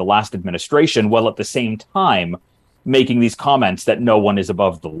saw during the last administration, while at the same time making these comments that no one is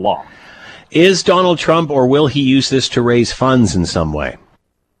above the law. Is Donald Trump, or will he use this to raise funds in some way?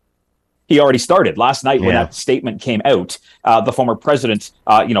 He already started last night when that statement came out. The former president,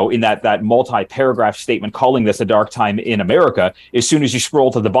 in that multi-paragraph statement calling this a dark time in America, as soon as you scroll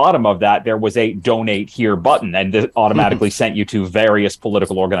to the bottom of that, there was a donate here button, and it automatically sent you to various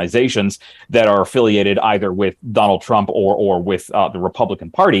political organizations that are affiliated either with Donald Trump or with the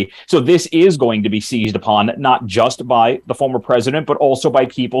Republican Party. So this is going to be seized upon not just by the former president, but also by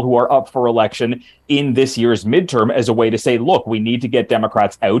people who are up for election in this year's midterm as a way to say, look, we need to get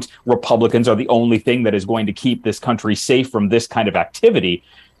Democrats out. Republicans are the only thing that is going to keep this country safe from this kind of activity.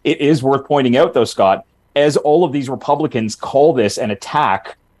 It is worth pointing out, though, Scott, as all of these Republicans call this an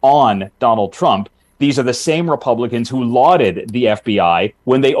attack on Donald Trump, these are the same Republicans who lauded the FBI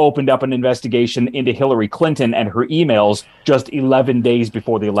when they opened up an investigation into Hillary Clinton and her emails just 11 days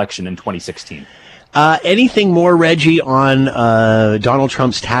before the election in 2016. Anything more, Reggie, on Donald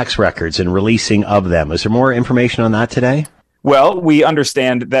Trump's tax records and releasing of them? Is there more information on that today? Well, we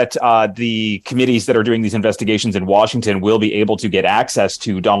understand that the committees that are doing these investigations in Washington will be able to get access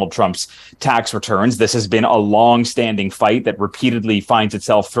to Donald Trump's tax returns. This has been a long-standing fight that repeatedly finds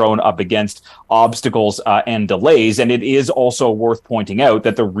itself thrown up against obstacles and delays. And it is also worth pointing out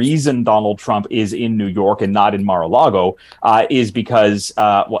that the reason Donald Trump is in New York and not in Mar-a-Lago is because,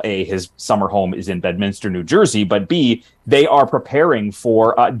 A, his summer home is in Bedminster, New Jersey, but B, they are preparing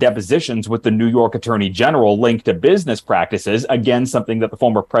for depositions with the New York Attorney General linked to business practices. Again, something that the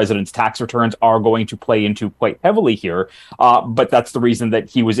former president's tax returns are going to play into quite heavily here. But that's the reason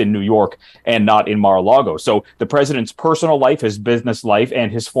that he was in New York and not in Mar-a-Lago. So the president's personal life, his business life,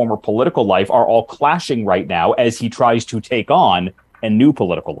 and his former political life are all clashing right now as he tries to take on a new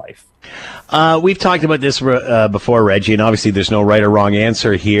political life. We've talked about this before, Reggie, and obviously there's no right or wrong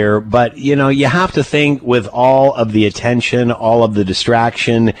answer here, but you have to think, with all of the attention, all of the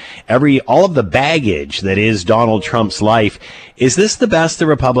distraction, all of the baggage that is Donald Trump's life, is this the best the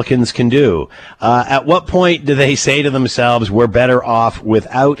Republicans can do? At what point do they say to themselves, we're better off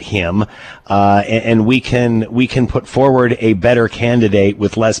without him, and we can put forward a better candidate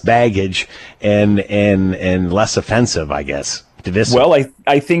with less baggage and less offensive, I guess? Well,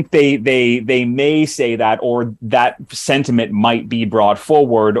 I think they may say that, or that sentiment might be brought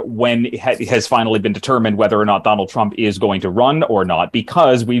forward when it has finally been determined whether or not Donald Trump is going to run or not,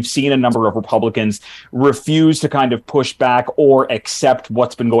 because we've seen a number of Republicans refuse to kind of push back or accept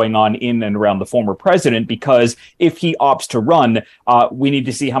what's been going on in and around the former president, because if he opts to run, we need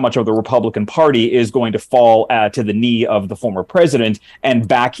to see how much of the Republican Party is going to fall to the knee of the former president and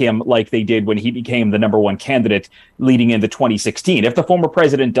back him like they did when he became the number one candidate leading into 2016. If the former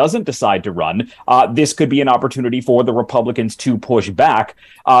president doesn't decide to run, this could be an opportunity for the Republicans to push back.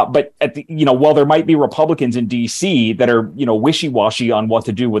 But while there might be Republicans in D.C. that are wishy-washy on what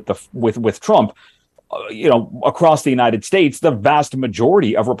to do with Trump, across the United States, the vast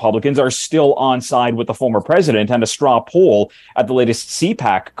majority of Republicans are still on side with the former president. And a straw poll at the latest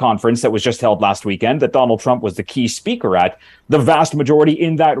CPAC conference that was just held last weekend that Donald Trump was the key speaker at, the vast majority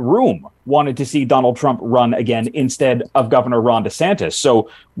in that room wanted to see Donald Trump run again instead of Governor Ron DeSantis. So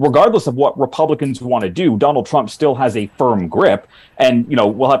regardless of what Republicans want to do, Donald Trump still has a firm grip. And,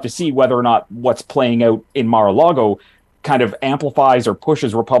 we'll have to see whether or not what's playing out in Mar-a-Lago kind of amplifies or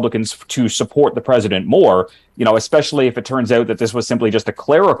pushes Republicans to support the president more, especially if it turns out that this was simply just a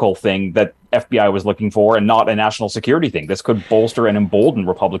clerical thing that FBI was looking for and not a national security thing. This could bolster and embolden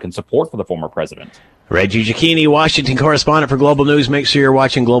Republican support for the former president. Reggie Cecchini, Washington correspondent for Global News. Make sure you're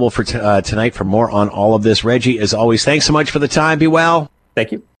watching Global for tonight for more on all of this. Reggie, as always, thanks so much for the time. Be well.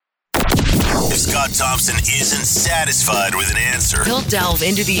 Thank you. If Scott Thompson isn't satisfied with an answer, he'll delve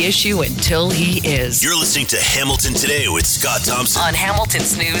into the issue until he is. You're listening to Hamilton Today with Scott Thompson on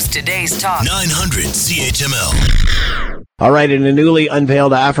Hamilton's News Today's Talk 900 CHML. All right, in a newly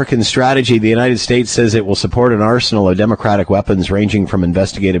unveiled African strategy, the United States says it will support an arsenal of democratic weapons ranging from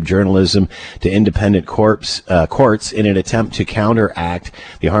investigative journalism to independent courts in an attempt to counteract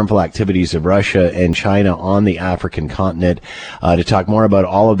the harmful activities of Russia and China on the African continent. To talk more about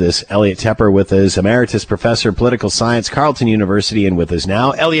all of this, Elliot Tepper with us, Emeritus Professor of Political Science, Carleton University, and with us now.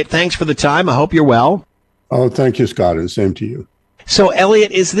 Elliot, thanks for the time. I hope you're well. Oh, thank you, Scott, and same to you. So,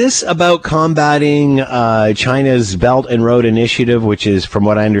 Elliot, is this about combating China's Belt and Road Initiative, which is, from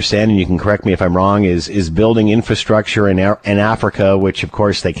what I understand, and you can correct me if I'm wrong, is building infrastructure in Africa, which, of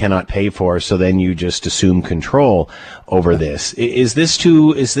course, they cannot pay for, so then you just assume control over this. Is this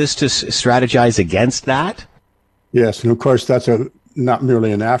to strategize against that? Yes, and of course, that's not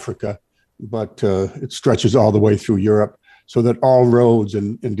merely in Africa, but it stretches all the way through Europe, so that all roads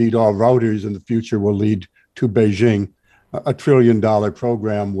and indeed all routers in the future will lead to Beijing. A $1 trillion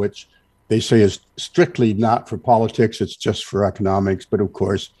program, which they say is strictly not for politics, it's just for economics. But of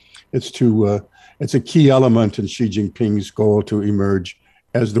course, it's a key element in Xi Jinping's goal to emerge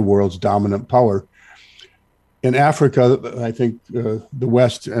as the world's dominant power. In Africa, I think the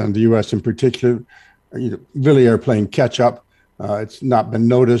West and the U.S. in particular really are playing catch up. It's not been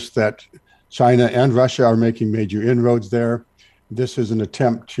noticed that China and Russia are making major inroads there. This is an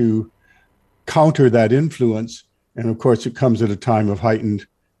attempt to counter that influence. And of course, it comes at a time of heightened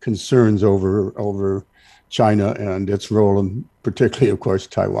concerns over China and its role, in particularly, of course,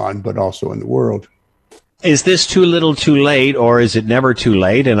 Taiwan, but also in the world. Is this too little too late, or is it never too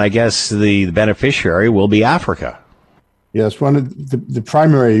late? And I guess the beneficiary will be Africa. Yes, one of the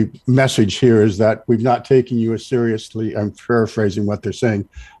primary message here is that we've not taken you as seriously. I'm paraphrasing what they're saying.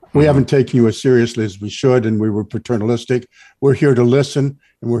 We haven't taken you as seriously as we should, and we were paternalistic. We're here to listen,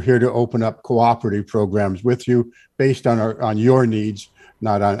 and we're here to open up cooperative programs with you based on your needs,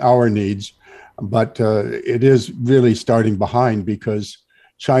 not on our needs. But it is really starting behind because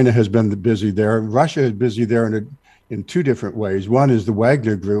China has been busy there. Russia is busy there in two different ways. One is the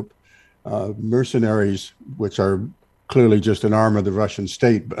Wagner Group, mercenaries, which are clearly just an arm of the Russian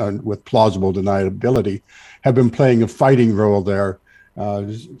state with plausible deniability, have been playing a fighting role there,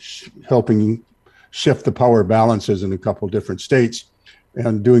 helping shift the power balances in a couple different states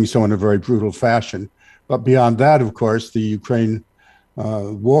and doing so in a very brutal fashion. But beyond that, of course, the Ukraine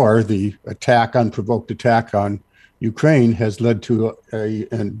war, the unprovoked attack on Ukraine has led to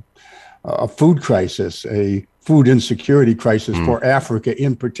a food crisis, a food insecurity crisis for Africa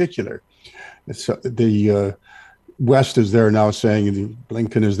in particular. So the West is there now saying,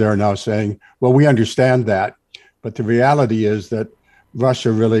 Blinken is there now saying, well, we understand that, but the reality is that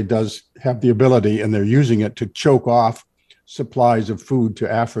Russia really does have the ability, and they're using it to choke off supplies of food to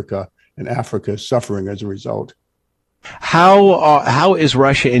Africa, and Africa is suffering as a result. How is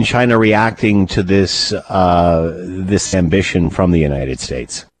Russia and China reacting to this ambition from the United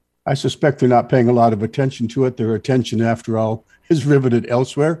States? I suspect they're not paying a lot of attention to it. Their attention, after all, is riveted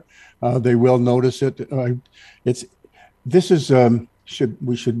elsewhere. They will notice it.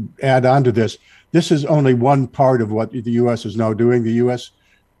 We should add on to this. This is only one part of what the U.S. is now doing. The U.S.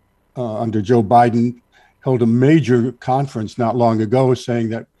 Under Joe Biden held a major conference not long ago saying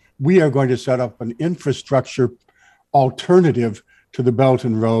that we are going to set up an infrastructure alternative to the Belt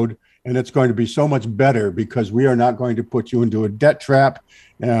and Road, and it's going to be so much better because we are not going to put you into a debt trap,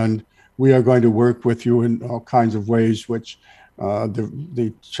 and we are going to work with you in all kinds of ways, which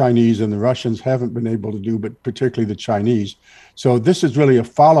the Chinese and the Russians haven't been able to do, but particularly the Chinese. So this is really a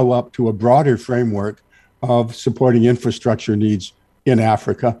follow-up to a broader framework of supporting infrastructure needs in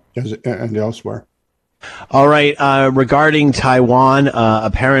Africa and elsewhere. All right. Regarding Taiwan,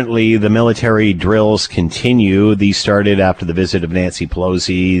 apparently the military drills continue. These started after the visit of Nancy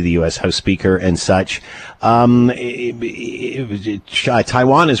Pelosi, the U.S. House Speaker, and such. Taiwan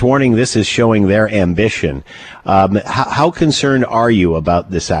is warning this is showing their ambition. How concerned are you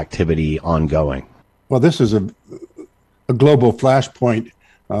about this activity ongoing? Well, this is a global flashpoint,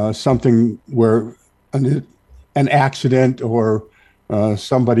 something where an accident or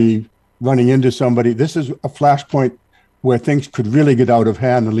somebody running into somebody. This is a flashpoint where things could really get out of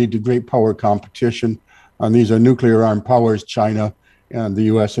hand and lead to great power competition. And these are nuclear armed powers, China and the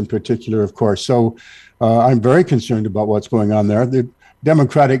U.S. in particular, of course. So I'm very concerned about what's going on there. The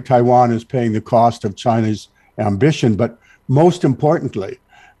democratic Taiwan is paying the cost of China's ambition. But most importantly,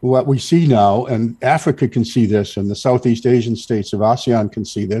 what we see now, and Africa can see this, and the Southeast Asian states of ASEAN can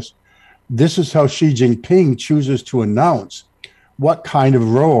see this, this is how Xi Jinping chooses to announce what kind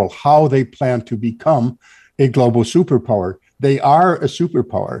of role, how they plan to become a global superpower. They are a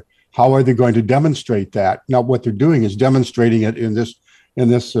superpower. How are they going to demonstrate that? Now, what they're doing is demonstrating it in this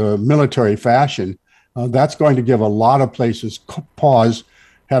military fashion, That's going to give a lot of places pause,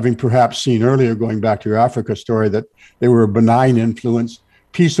 having perhaps seen earlier, going back to your Africa story, that they were a benign influence.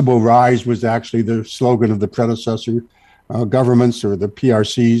 Peaceable rise was actually the slogan of the predecessor governments, or the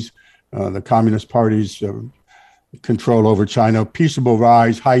PRCs, the Communist Party's control over China. Peaceable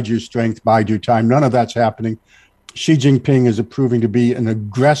rise, hide your strength, bide your time. None of that's happening. Xi Jinping is proving to be an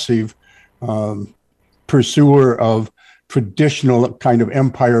aggressive pursuer of traditional kind of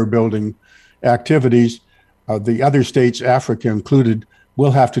empire building activities. The other states, Africa included,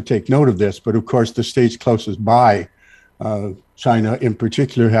 will have to take note of this. But of course, the states closest by, China in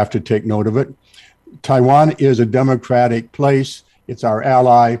particular, have to take note of it. Taiwan is a democratic place. It's our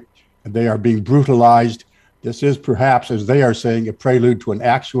ally. They are being brutalized. This is perhaps, as they are saying, a prelude to an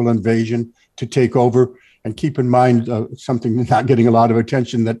actual invasion to take over. And keep in mind something not getting a lot of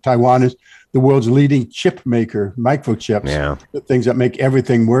attention, that Taiwan is the world's leading chip maker, microchips, the things that make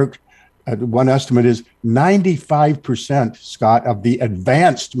everything work. One estimate is 95%, Scott, of the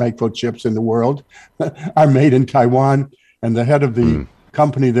advanced microchips in the world are made in Taiwan. And the head of the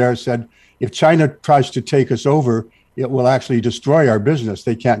company there said, if China tries to take us over, it will actually destroy our business.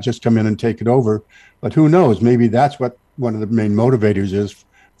 They can't just come in and take it over. But who knows? Maybe that's what one of the main motivators is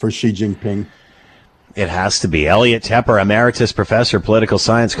for Xi Jinping. It has to be. Elliot Tepper, Emeritus Professor, Political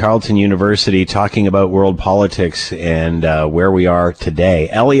Science, Carleton University, talking about world politics and where we are today.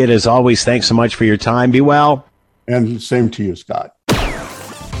 Elliot, as always, thanks so much for your time. Be well. And same to you, Scott.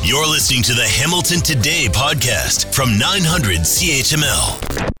 You're listening to the Hamilton Today podcast from 900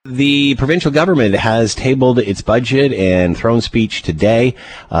 CHML. The provincial government has tabled its budget and throne speech today,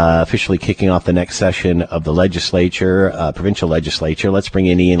 officially kicking off the next session of the legislature, provincial legislature. Let's bring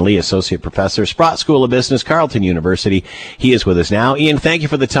in Ian Lee, Associate Professor, Sprott School of Business, Carleton University. He is with us now. Ian, thank you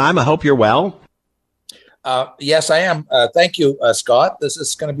for the time. I hope you're well. Yes, I am. Thank you, Scott. This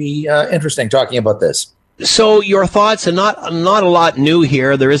is going to be interesting talking about this. So your thoughts, and not a lot new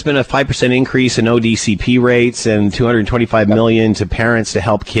here. There has been a 5% increase in ODCP rates and $225 million to parents to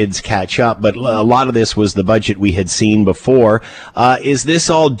help kids catch up. But a lot of this was the budget we had seen before. Is this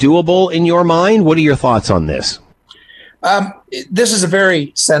all doable in your mind? What are your thoughts on this? This is a very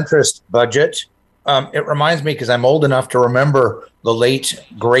centrist budget. It reminds me, because I'm old enough to remember the late,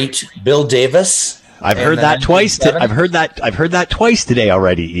 great Bill Davis. I've heard that twice. I've heard that twice today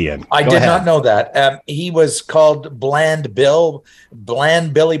already, Ian. I did not know that. He was called Bland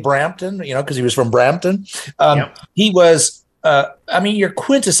Billy Brampton, because he was from Brampton. He was, your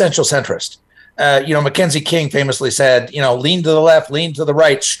quintessential centrist. Mackenzie King famously said, lean to the left, lean to the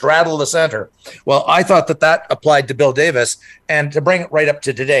right, straddle the center. Well, I thought that applied to Bill Davis. And to bring it right up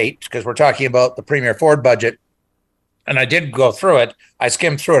to date, because we're talking about the Premier Ford budget, and I did go through it. I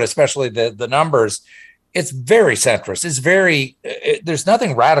skimmed through it, especially the numbers. It's very centrist. It's very, there's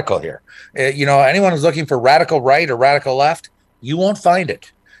nothing radical here. Anyone who's looking for radical right or radical left, you won't find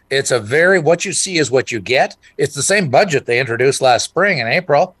it. It's what you see is what you get. It's the same budget they introduced last spring in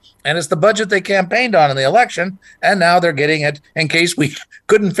April, and it's the budget they campaigned on in the election. And now they're getting it, in case we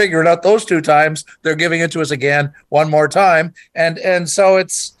couldn't figure it out those two times, they're giving it to us again one more time. And so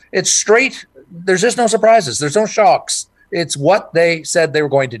it's straight. There's just no surprises. There's no shocks. It's what they said they were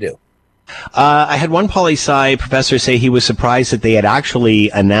going to do. I had one poli-sci professor say he was surprised that they had actually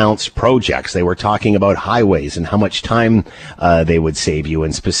announced projects. They were talking about highways and how much time they would save you,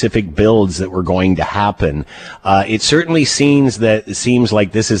 and specific builds that were going to happen. It certainly seems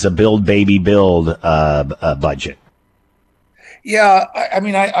like this is a build budget. Yeah,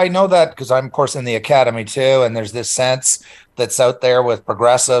 I know that because I'm, of course, in the academy too, and there's this sense that's out there with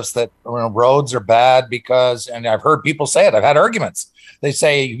progressives that roads are bad because, and I've heard people say it, I've had arguments. They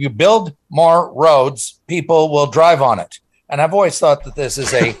say, you build more roads, people will drive on it. And I've always thought that this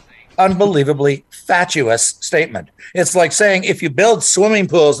is a unbelievably fatuous statement. It's like saying, if you build swimming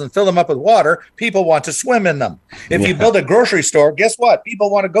pools and fill them up with water, people want to swim in them. If you build a grocery store, guess what?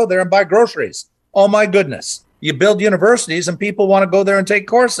 People want to go there and buy groceries. Oh my goodness. You build universities and people want to go there and take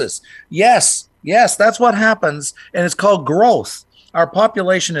courses. Yes, that's what happens. And it's called growth. Our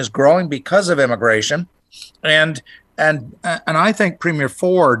population is growing because of immigration. And I think Premier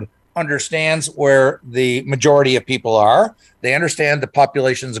Ford understands where the majority of people are. They understand the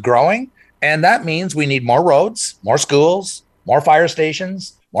population's growing. And that means we need more roads, more schools, more fire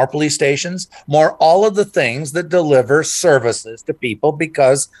stations, more police stations, more all of the things that deliver services to people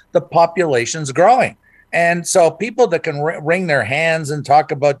because the population's growing. And so people that can wring their hands and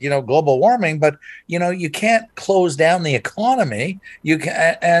talk about, global warming, but, you can't close down the economy. You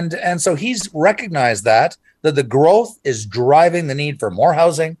can, and so he's recognized that the growth is driving the need for more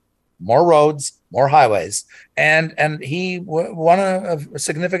housing, more roads, more highways. And he won a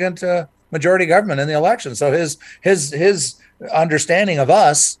significant majority government in the election. So his understanding of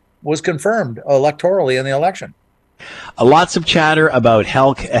us was confirmed electorally in the election. Lots of chatter about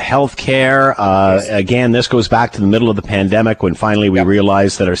health care. Again, this goes back to the middle of the pandemic when finally we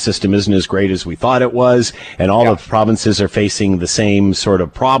realized that our system isn't as great as we thought it was, and all the provinces are facing the same sort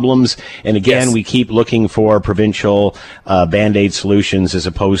of problems. And again, we keep looking for provincial Band-Aid solutions as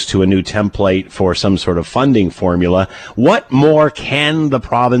opposed to a new template for some sort of funding formula. What more can the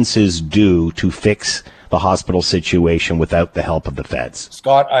provinces do to fix the hospital situation without the help of the feds?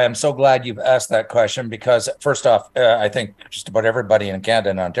 Scott, I am so glad you've asked that question because, first off, I think just about everybody in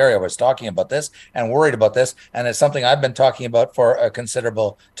Canada and Ontario was talking about this and worried about this, and it's something I've been talking about for a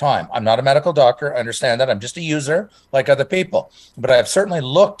considerable time. I'm not a medical doctor, I understand that. I'm just a user like other people, but I've certainly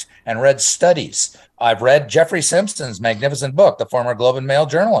looked and read studies. I've read Jeffrey Simpson's magnificent book, the former Globe and Mail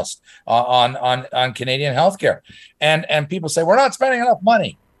journalist, on Canadian healthcare, and people say we're not spending enough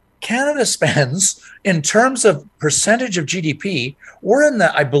money. Canada spends, in terms of percentage of GDP, we're in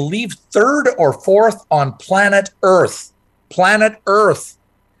the, I believe, third or fourth on planet Earth. Planet Earth.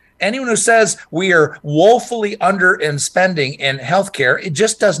 Anyone who says we are woefully under in spending in healthcare, it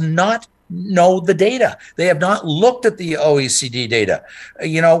just does not know the data. They have not looked at the OECD data.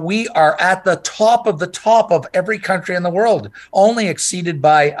 You know, we are at the top of every country in the world, only exceeded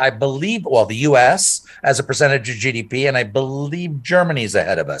by, I believe, well, the US as a percentage of GDP, and I believe Germany's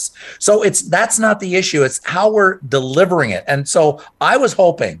ahead of us. So that's not the issue. It's how we're delivering it. And so I was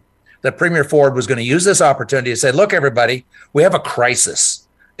hoping that Premier Ford was going to use this opportunity to say, look, everybody, we have a crisis.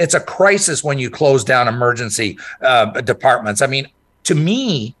 It's a crisis when you close down emergency departments. I mean, to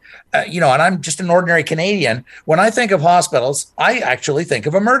me, and I'm just an ordinary Canadian. When I think of hospitals, I actually think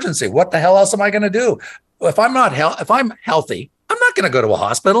of emergency. What the hell else am I going to do? If I'm healthy, I'm not going to go to a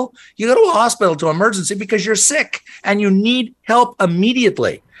hospital. You go to a hospital to emergency because you're sick and you need help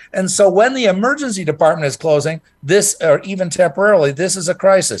immediately. And so when the emergency department is closing, this, or even temporarily, this is a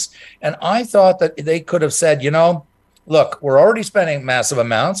crisis. And I thought that they could have said, look, we're already spending massive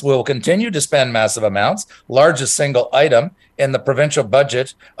amounts. We'll continue to spend massive amounts, largest single item in the provincial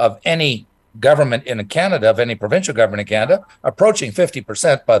budget of any government in Canada, of any provincial government in Canada, approaching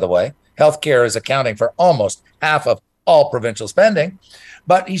 50%, by the way. Healthcare is accounting for almost half of all provincial spending.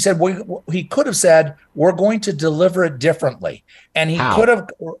 But he said, he could have said, we're going to deliver it differently. And he could have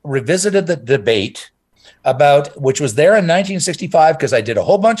revisited the debate about, which was there in 1965, because I did a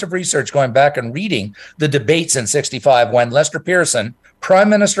whole bunch of research going back and reading the debates in 65 when Lester Pearson, Prime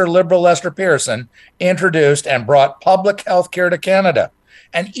Minister Liberal Lester Pearson, introduced and brought public health care to Canada.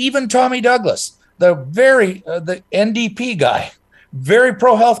 And even Tommy Douglas, the NDP guy, very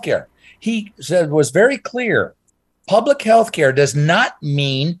pro healthcare, he said, was very clear, public health care does not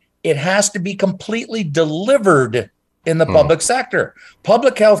mean it has to be completely delivered in the public sector.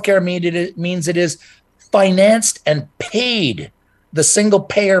 Public health care means it is financed and paid, the single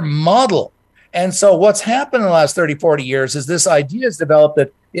payer model. And so what's happened in the last 30, 40 years is this idea has developed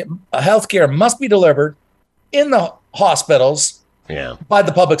that healthcare must be delivered in the hospitals by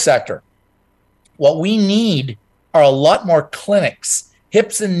the public sector. What we need are a lot more clinics,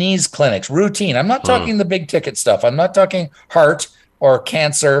 hips and knees clinics, routine. I'm not talking the big ticket stuff. I'm not talking heart or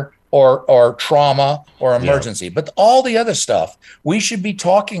cancer or trauma or emergency, but all the other stuff. We should be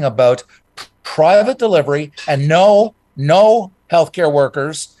talking about private delivery and no healthcare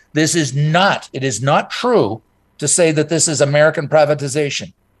workers. It is not true to say that this is American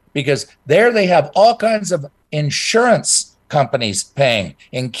privatization, because there they have all kinds of insurance companies paying.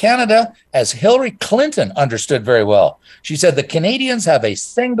 In Canada, as Hillary Clinton understood very well, she said the Canadians have a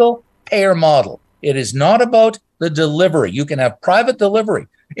single payer model. It is not about the delivery. You can have private delivery.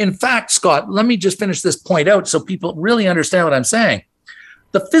 In fact, Scott, let me just finish this point out so people really understand what I'm saying.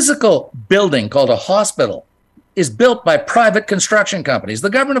 The physical building called a hospital is built by private construction companies. The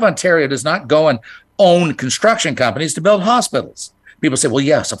government of Ontario does not go and own construction companies to build hospitals. People say, well,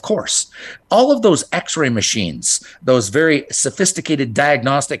 yes, of course. All of those X-ray machines, those very sophisticated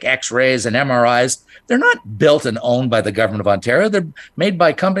diagnostic X-rays and MRIs, they're not built and owned by the government of Ontario. They're made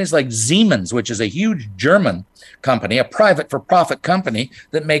by companies like Siemens, which is a huge German company, a private for-profit company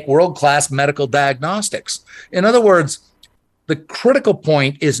that make world-class medical diagnostics. In other words, the critical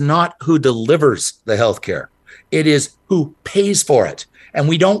point is not who delivers the healthcare. It is who pays for it. And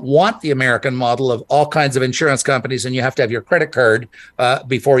we don't want the American model of all kinds of insurance companies and you have to have your credit card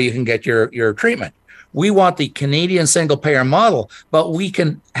before you can get your treatment. We want the Canadian single payer model, but we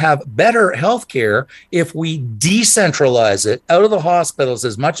can have better healthcare if we decentralize it out of the hospitals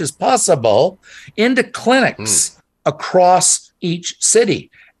as much as possible into clinics across each city.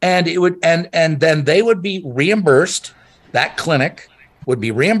 And it would and then they would be reimbursed. That clinic would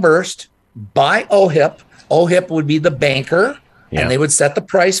be reimbursed by OHIP. OHIP would be the banker, and they would set the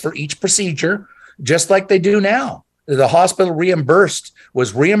price for each procedure, just like they do now. The hospital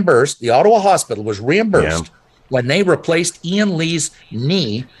was reimbursed. The Ottawa Hospital was reimbursed when they replaced Ian Lee's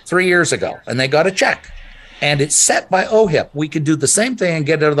knee 3 years ago, and they got a check. And it's set by OHIP. We could do the same thing and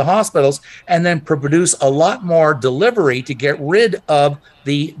get it out of the hospitals, and then produce a lot more delivery to get rid of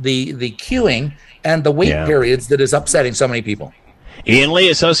the queuing and the wait periods that is upsetting so many people. Ian Lee,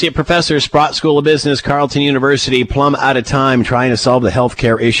 Associate Professor, Sprott School of Business, Carleton University, plumb out of time trying to solve the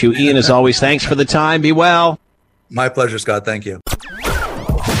healthcare issue. Ian, as always, thanks for the time. Be well. My pleasure, Scott. Thank you.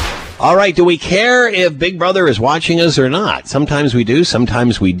 All right, do we care if Big Brother is watching us or not? Sometimes we do,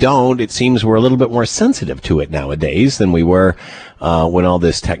 sometimes we don't. It seems we're a little bit more sensitive to it nowadays than we were when all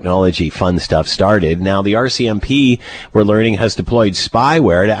this technology fun stuff started. Now, the RCMP, we're learning, has deployed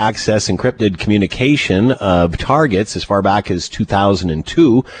spyware to access encrypted communication of targets as far back as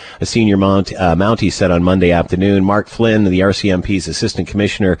 2002. A senior Mountie said on Monday afternoon. Mark Flynn, the RCMP's assistant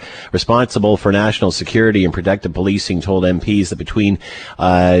commissioner responsible for national security and protective policing, told MPs that between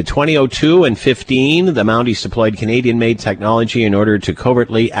 2002 and 15, the Mounties deployed Canadian-made technology in order to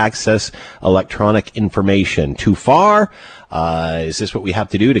covertly access electronic information. Too far? Is this what we have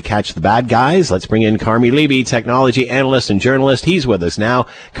to do to catch the bad guys? Let's bring in Carmi Levy, technology analyst and journalist. He's with us now.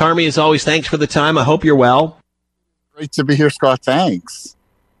 Carmi, as always, thanks for the time. I hope you're well. Great to be here, Scott. Thanks.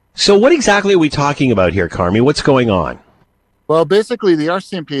 So what exactly are we talking about here, Carmi? What's going on? Well, basically, the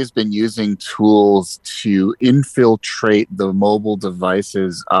RCMP has been using tools to infiltrate the mobile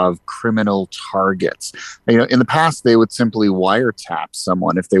devices of criminal targets. You know, in the past, they would simply wiretap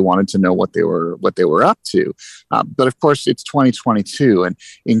someone if they wanted to know what they were up to. But of course, it's 2022, and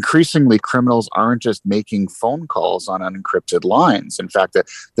increasingly, criminals aren't just making phone calls on unencrypted lines. In fact,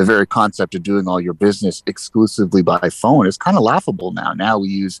 the very concept of doing all your business exclusively by phone is kind of laughable now. Now we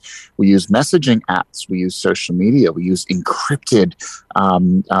use messaging apps, we use social media, we use encrypted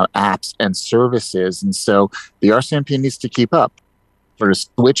apps and services, and so the RCMP needs to keep up, or to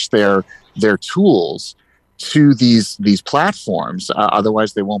switch their tools to these platforms.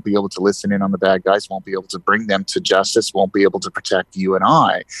 Otherwise, they won't be able to listen in on the bad guys, won't be able to bring them to justice, won't be able to protect you and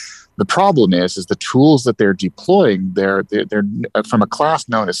I. The problem is the tools that they're deploying, they're from a class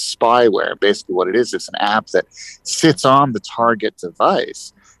known as spyware. Basically, what it is, it's an app that sits on the target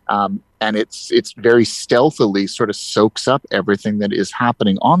device. And it's very stealthily sort of soaks up everything that is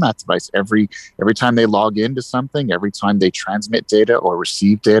happening on that device. Every time they log into something, every time they transmit data or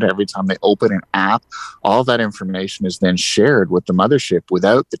receive data, every time they open an app, all that information is then shared with the mothership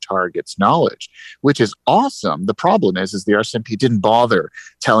without the target's knowledge, which is awesome. The problem is the RCMP didn't bother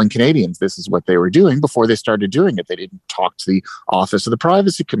telling Canadians this is what they were doing before they started doing it. They didn't talk to the Office of the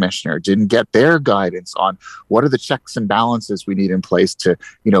Privacy Commissioner, didn't get their guidance on what are the checks and balances we need in place to,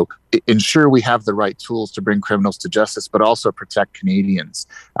 ensure we have the right tools to bring criminals to justice, but also protect Canadians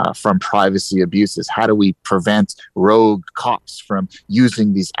from privacy abuses. How do we prevent rogue cops from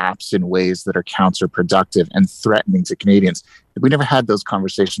using these apps in ways that are counterproductive and threatening to Canadians? We never had those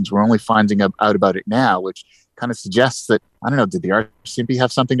conversations. We're only finding out about it now, which kind of suggests that, I don't know, did the RCMP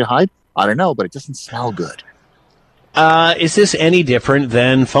have something to hide? I don't know, but it doesn't smell good. Is this any different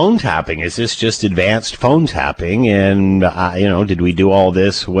than phone tapping? Is this just advanced phone tapping? And, did we do all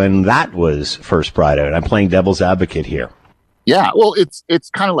this when that was first brought out? I'm playing devil's advocate here. Yeah, well, it's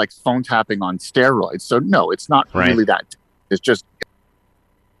kind of like phone tapping on steroids. So, no, it's not really that. It's just...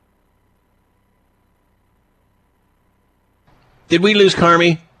 Did we lose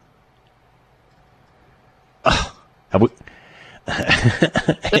Carmi? Have we...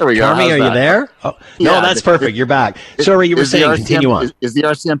 There we go. Carmi, are you there? Oh, no, that's perfect. You're back. Sorry, you were saying. Continue on. Is the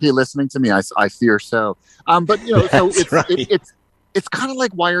RCMP listening to me? I fear so. But so it's kind of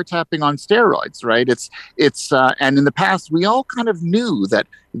like wiretapping on steroids, right? It's and in the past we all kind of knew that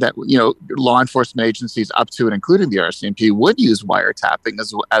law enforcement agencies up to and including the RCMP would use wiretapping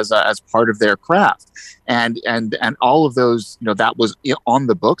as part of their craft, and all of those, that was on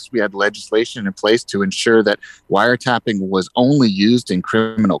the books. We had legislation in place to ensure that wiretapping was only used in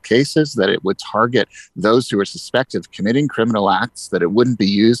criminal cases, that it would target those who are suspected of committing criminal acts, that it wouldn't be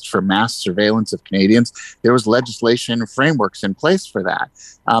used for mass surveillance of Canadians. There was legislation frameworks in place for that.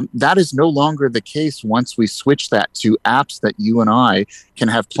 That is no longer the case once we switch that to apps that you and I can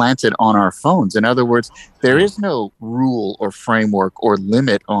have planted on our phones. In other words, There is no rule or framework or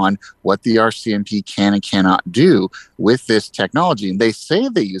limit on what the RCMP can and cannot do with this technology. And they say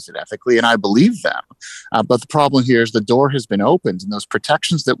they use it ethically, and I believe them. But the problem here is the door has been opened, and those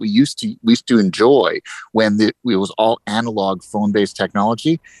protections that we used to enjoy when it was all analog phone-based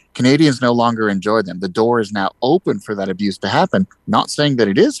technology, Canadians no longer enjoy them. The door is now open for that abuse to happen. Not saying that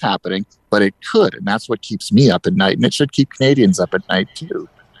it is happening, but it could. And that's what keeps me up at night. And it should keep Canadians up at night, too.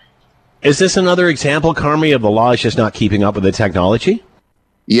 Is this another example, Carmi, of the law is just not keeping up with the technology?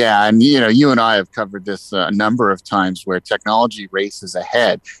 Yeah, and you and I have covered this a number of times where technology races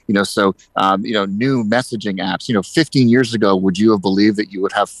ahead. New messaging apps. 15 years ago, would you have believed that you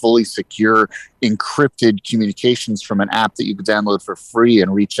would have fully secure, encrypted communications from an app that you could download for free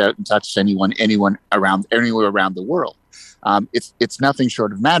and reach out and touch anyone anywhere around the world? It's nothing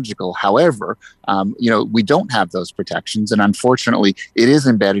short of magical. However, we don't have those protections. And unfortunately, it is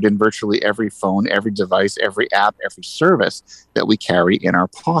embedded in virtually every phone, every device, every app, every service that we carry in our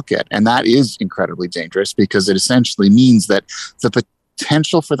pocket. And that is incredibly dangerous because it essentially means that the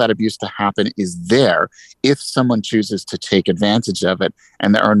potential for that abuse to happen is there if someone chooses to take advantage of it,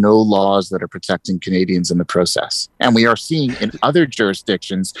 and there are no laws that are protecting Canadians in the process. And we are seeing in other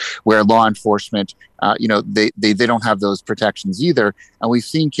jurisdictions where law enforcement, they don't have those protections either. And we've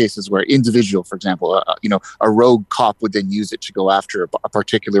seen cases where individual, for example, a rogue cop would then use it to go after a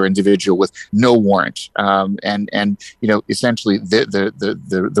particular individual with no warrant, essentially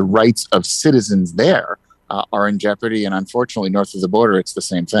the rights of citizens there are in jeopardy. And unfortunately, north of the border, it's the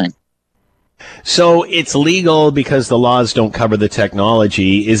same thing. So it's legal because the laws don't cover the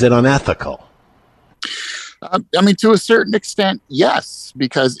technology. Is it unethical? To a certain extent, yes,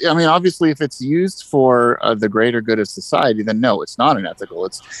 because, obviously, if it's used for the greater good of society, then no, it's not unethical.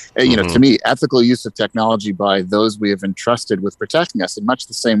 It's, to me, ethical use of technology by those we have entrusted with protecting us in much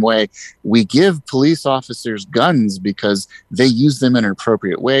the same way we give police officers guns because they use them in an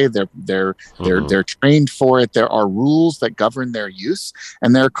appropriate way. They're trained for it. There are rules that govern their use,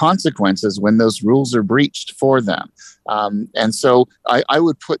 and there are consequences when those rules are breached for them. And so I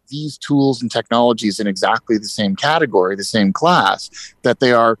would put these tools and technologies in exactly the same category, the same class, that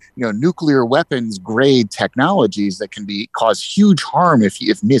they are, nuclear weapons grade technologies that can cause huge harm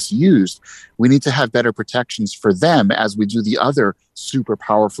if misused. We need to have better protections for them as we do the other super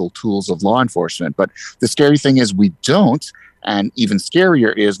powerful tools of law enforcement. But the scary thing is we don't. And even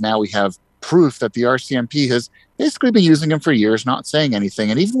scarier is now we have proof that the RCMP has basically been using them for years, not saying anything.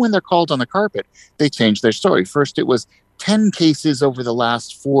 And even when they're called on the carpet, they change their story. First, it was 10 cases over the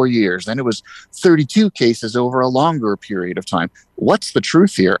last 4 years. Then it was 32 cases over a longer period of time. What's the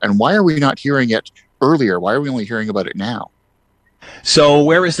truth here? And why are we not hearing it earlier? Why are we only hearing about it now? So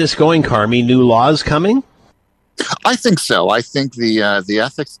where is this going, Carmi? New laws coming? I think so. I think the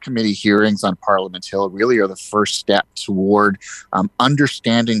Ethics Committee hearings on Parliament Hill really are the first step toward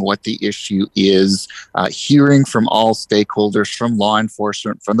understanding what the issue is, hearing from all stakeholders, from law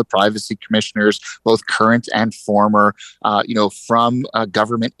enforcement, from the privacy commissioners, both current and former, from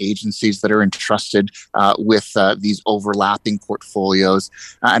government agencies that are entrusted with these overlapping portfolios,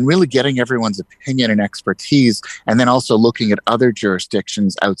 and really getting everyone's opinion and expertise, and then also looking at other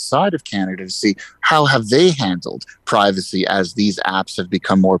jurisdictions outside of Canada to see how have they handled privacy as these apps have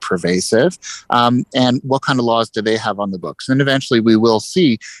become more pervasive, and what kind of laws do they have on the books. And eventually we will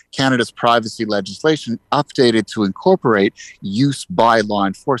see Canada's privacy legislation updated to incorporate use by law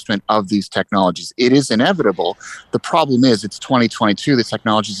enforcement of these technologies. It is inevitable. The problem is it's 2022. The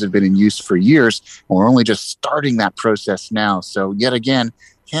technologies have been in use for years, and we're only just starting that process now. So yet again,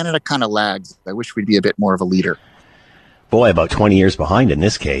 Canada kind of lags. I wish we'd be a bit more of a leader. Boy, about 20 years behind in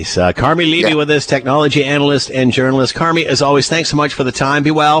this case. Carmi Levy with us, technology analyst and journalist. Carmi, as always, thanks so much for the time.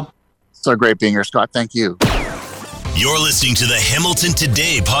 Be well. So great being here, Scott. Thank you. You're listening to the Hamilton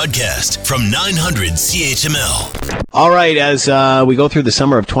Today podcast from 900 CHML. All right, as we go through the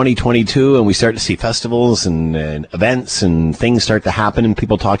summer of 2022 and we start to see festivals and events and things start to happen and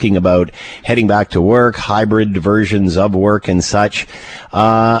people talking about heading back to work, hybrid versions of work and such,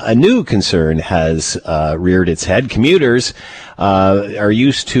 a new concern has reared its head. Commuters are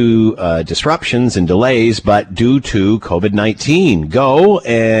used to disruptions and delays, but due to COVID-19, GO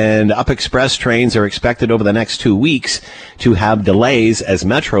and Up Express trains are expected over the next 2 weeks to have delays as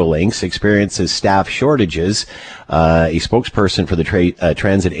Metrolinx experiences staff shortages. A spokesperson for the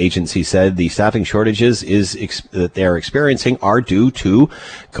transit agency said the staffing shortages that they're experiencing are due to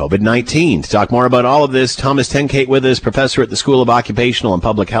COVID-19. To talk more about all of this, Thomas Tenkate with us, professor at the School of Occupational and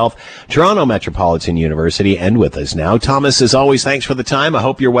Public Health, Toronto Metropolitan University, and with us now. Thomas, as always, thanks for the time. I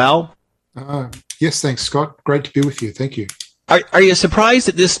hope you're well. Yes, thanks, Scott. Great to be with you. Thank you. Are you surprised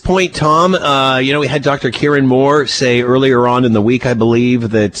at this point, Tom? We had Dr. Kieran Moore say earlier on in the week, I believe,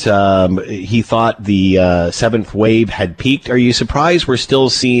 that he thought the seventh wave had peaked. Are you surprised we're still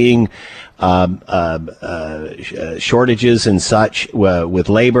seeing shortages and such with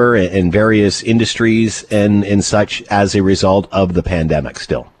labor in various industries and such as a result of the pandemic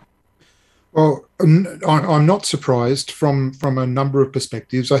still? Well, I'm not surprised from a number of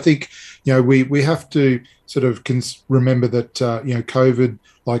perspectives. I think, we have to sort of remember that, COVID,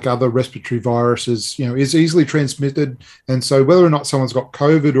 like other respiratory viruses, is easily transmitted. And so whether or not someone's got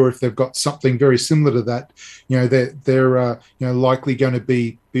COVID or if they've got something very similar to that, they're likely going to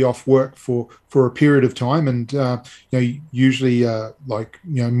be off work for a period of time. And, usually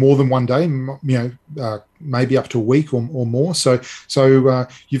more than one day, maybe up to a week or more. So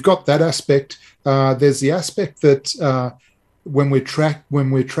you've got that aspect. There's the aspect that when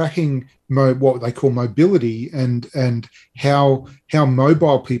we're tracking what they call mobility and how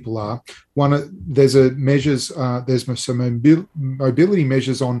mobile people are, there's some mobility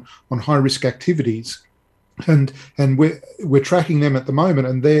measures on high risk activities, and we're tracking them at the moment,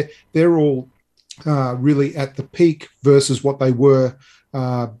 and they're all really at the peak versus what they were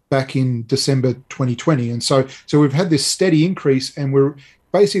back in December 2020, and so we've had this steady increase, and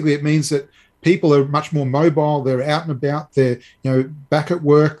it means that people are much more mobile. They're out and about. They're back at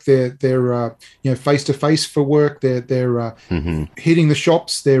work. They're face to face for work. They're hitting the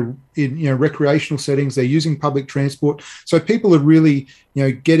shops. They're in recreational settings. They're using public transport. So people are really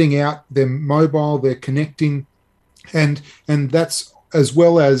getting out. They're mobile. They're connecting, and that's as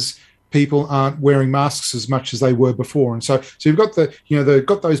well as people aren't wearing masks as much as they were before. And so you've got they've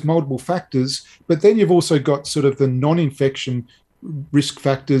got those multiple factors, but then you've also got sort of the non-infection risk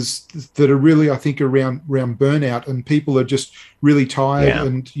factors that are really, I think, around burnout, and people are just really tired,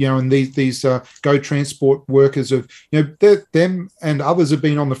 and these Go Transport workers have them and others have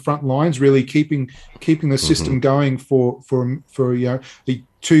been on the front lines, really keeping the system going for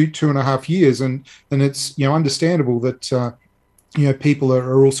 2.5 years, and it's understandable that people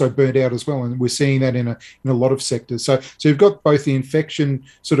are also burnt out as well, and we're seeing that in a lot of sectors. So you've got both the infection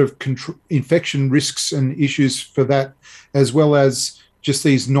infection risks and issues for that, as well as just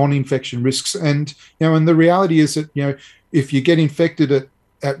these non-infection risks. And and the reality is that if you get infected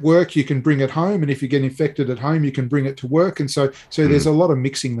at work, you can bring it home, and if you get infected at home, you can bring it to work. And so there's a lot of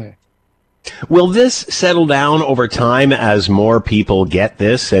mixing there. Will this settle down over time as more people get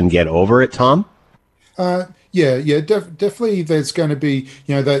this and get over it, Tom? Definitely. There's going to be,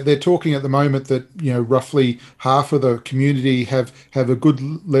 they're talking at the moment that roughly half of the community have a good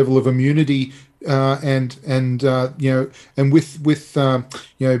level of immunity, and with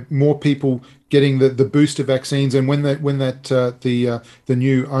more people getting the booster vaccines, and when the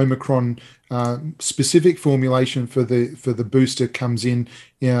new Omicron specific formulation for the booster comes in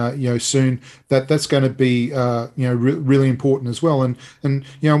soon, that's going to be really important as well. And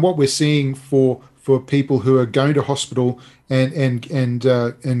what we're seeing for people who are going to hospital and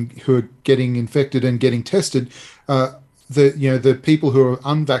who are getting infected and getting tested, the people who are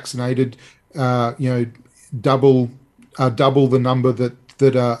unvaccinated, double the number that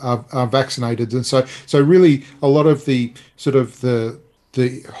are vaccinated, and so really a lot of the sort of the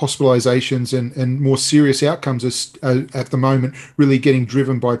hospitalizations and more serious outcomes are at the moment really getting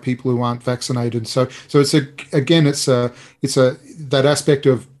driven by people who aren't vaccinated. So it's that aspect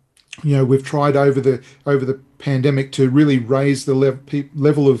of we've tried over the pandemic to really raise the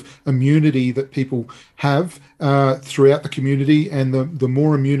level of immunity that people have throughout the community, and the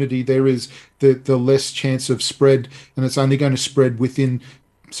more immunity there is, the less chance of spread, and it's only going to spread within,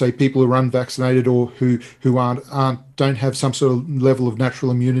 say, people who are unvaccinated or who don't have some sort of level of natural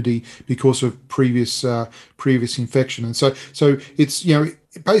immunity because of previous infection. And so it's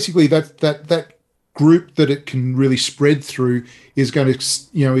basically that group that it can really spread through is going to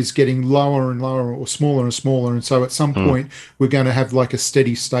is getting lower and lower, or smaller and smaller, and so at some point we're going to have like a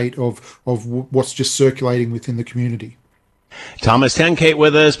steady state of what's just circulating within the community. Thomas Tenkate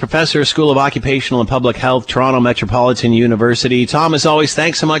with us, Professor, School of Occupational and Public Health, Toronto Metropolitan University. Tom, as always,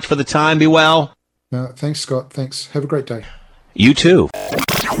 thanks so much for the time. Be well. Thanks, Scott. Thanks. Have a great day. You too.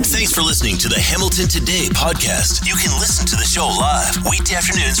 Thanks for listening to the Hamilton Today podcast. You can listen to the show live weekday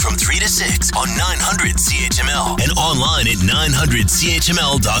afternoons from 3 to 6 on 900 CHML and online at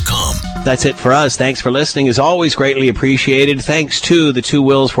 900CHML.com. That's it for us. Thanks for listening. As always, greatly appreciated. Thanks to the Two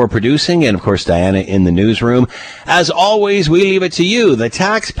Wills for producing, and of course Diana in the newsroom. As always, we leave it to you, the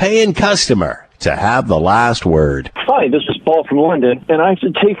tax-paying customer, to have the last word. Hi, this is Paul from London, and I have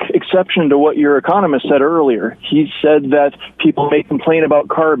to take exception to what your economist said earlier. He said that people may complain about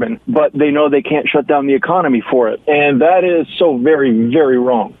carbon, but they know they can't shut down the economy for it. And that is so very, very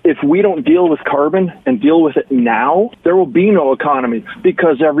wrong. If we don't deal with carbon and deal with it now, there will be no economy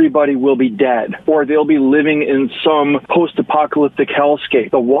because everybody will be dead, or they'll be living in some post-apocalyptic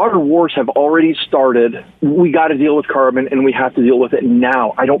hellscape. The water wars have already started. We got to deal with carbon, and we have to deal with it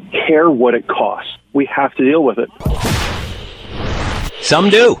now. I don't care what it costs. We have to deal with it. Some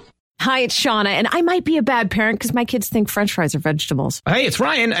do. Hi, it's Shauna, and I might be a bad parent because my kids think French fries are vegetables. Hey, it's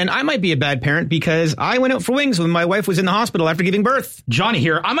Ryan, and I might be a bad parent because I went out for wings when my wife was in the hospital after giving birth. Johnny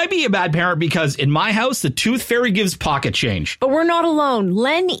here. I might be a bad parent because in my house, the tooth fairy gives pocket change. But we're not alone.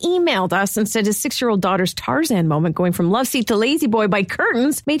 Len emailed us and said his 6-year-old daughter's Tarzan moment going from love seat to lazy boy by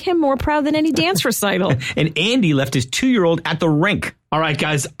curtains made him more proud than any dance recital. And Andy left his 2-year-old at the rink. All right,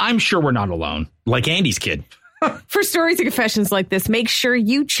 guys, I'm sure we're not alone. Like Andy's kid. For stories and confessions like this, make sure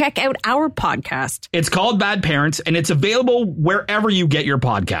you check out our podcast. It's called Bad Parents, and it's available wherever you get your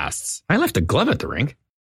podcasts. I left a glove at the rink.